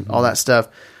and all that stuff.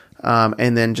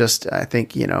 And then just, I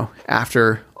think,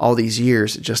 after all these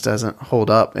years, it just doesn't hold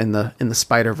up in the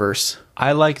Spider-Verse.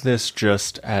 I like this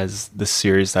just as the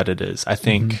series that it is. I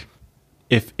think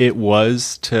if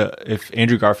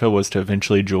Andrew Garfield was to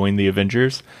eventually join the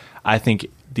Avengers, I think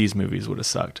these movies would have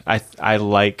sucked. I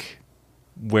like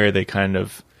where they kind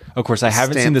of course I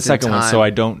haven't seen the Stamped in second one, time.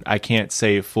 so I can't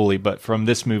say it fully, but from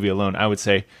this movie alone, I would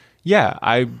say, yeah,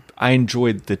 I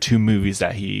enjoyed the two movies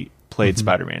that he played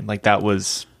Spider-Man. Like that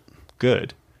was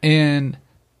good. And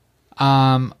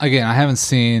again, I haven't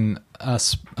seen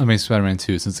Amazing Spider-Man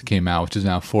 2 since it came out, which is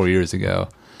now 4 years ago.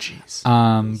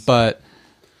 Jeez. But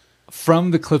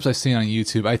from the clips I've seen on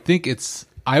YouTube, I think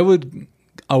I would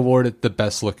award it the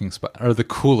best looking or the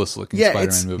coolest looking Yeah,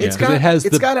 Spider-Man movie it's because got- it has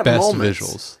it's the got best moments.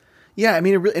 visuals. Yeah, I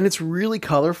mean, and it's really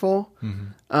colorful.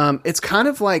 It's kind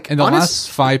of like... And the last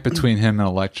fight between him and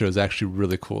Electro is actually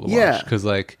really cool to watch Yeah. because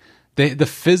like the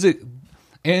physics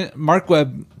and Mark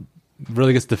Webb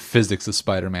really gets the physics of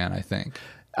Spider-Man. I think.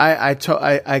 I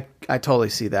totally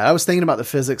see that. I was thinking about the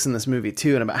physics in this movie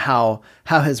too, and about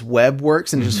how his web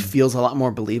works, and it just feels a lot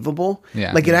more believable.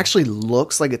 Yeah. Like it actually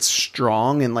looks like it's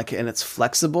strong and and it's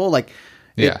flexible. Like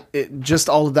it just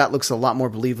all of that looks a lot more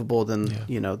believable than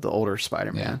the older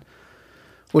Spider-Man,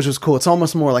 which was cool. It's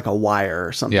almost more like a Wire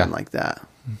or something like that.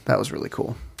 That was really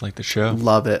cool. Like the show,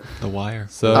 Love it. The Wire.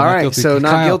 So All not right, guilty. so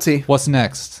not Kyle, guilty. What's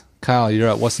next, Kyle? You're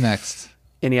up. What's next?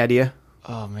 Any idea?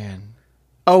 Oh man,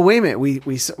 Oh wait a minute, we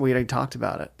already talked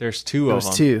about it. there's two There's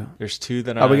of them. two. There's two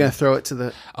that Are we gonna throw it to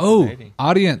the? Oh, Exciting.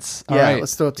 audience. All yeah, right.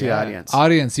 let's throw it to the Yeah. audience.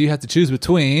 Audience, you have to choose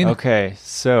between. Okay,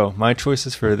 so my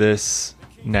choices for this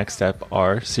next step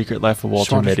are Secret Life of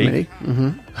Walter Schwarzer Mitty,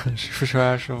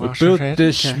 Schmitty. Built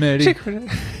this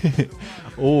Schmitty.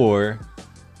 or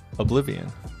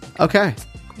Oblivion. Okay.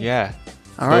 Yeah.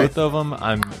 All right. Both of them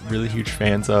I'm really huge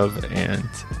fans of, and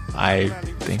I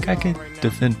think I can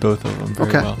defend both of them very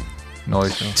Okay. well.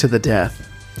 Noise. To the death.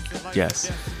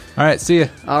 Yes. All right, see ya.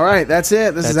 All right, that's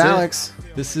it. This is That's it. Alex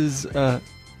This is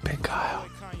Big Kyle.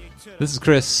 This is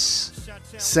Chris.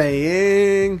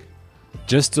 saying.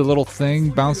 Just a little thing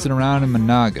bouncing around in my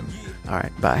noggin. All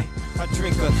right, bye. I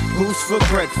drink a boost for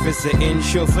breakfast, an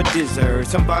insure for dessert.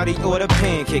 Somebody order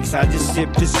pancakes, I just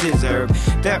sip the scissor.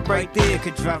 That right there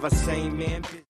could drive a sane man.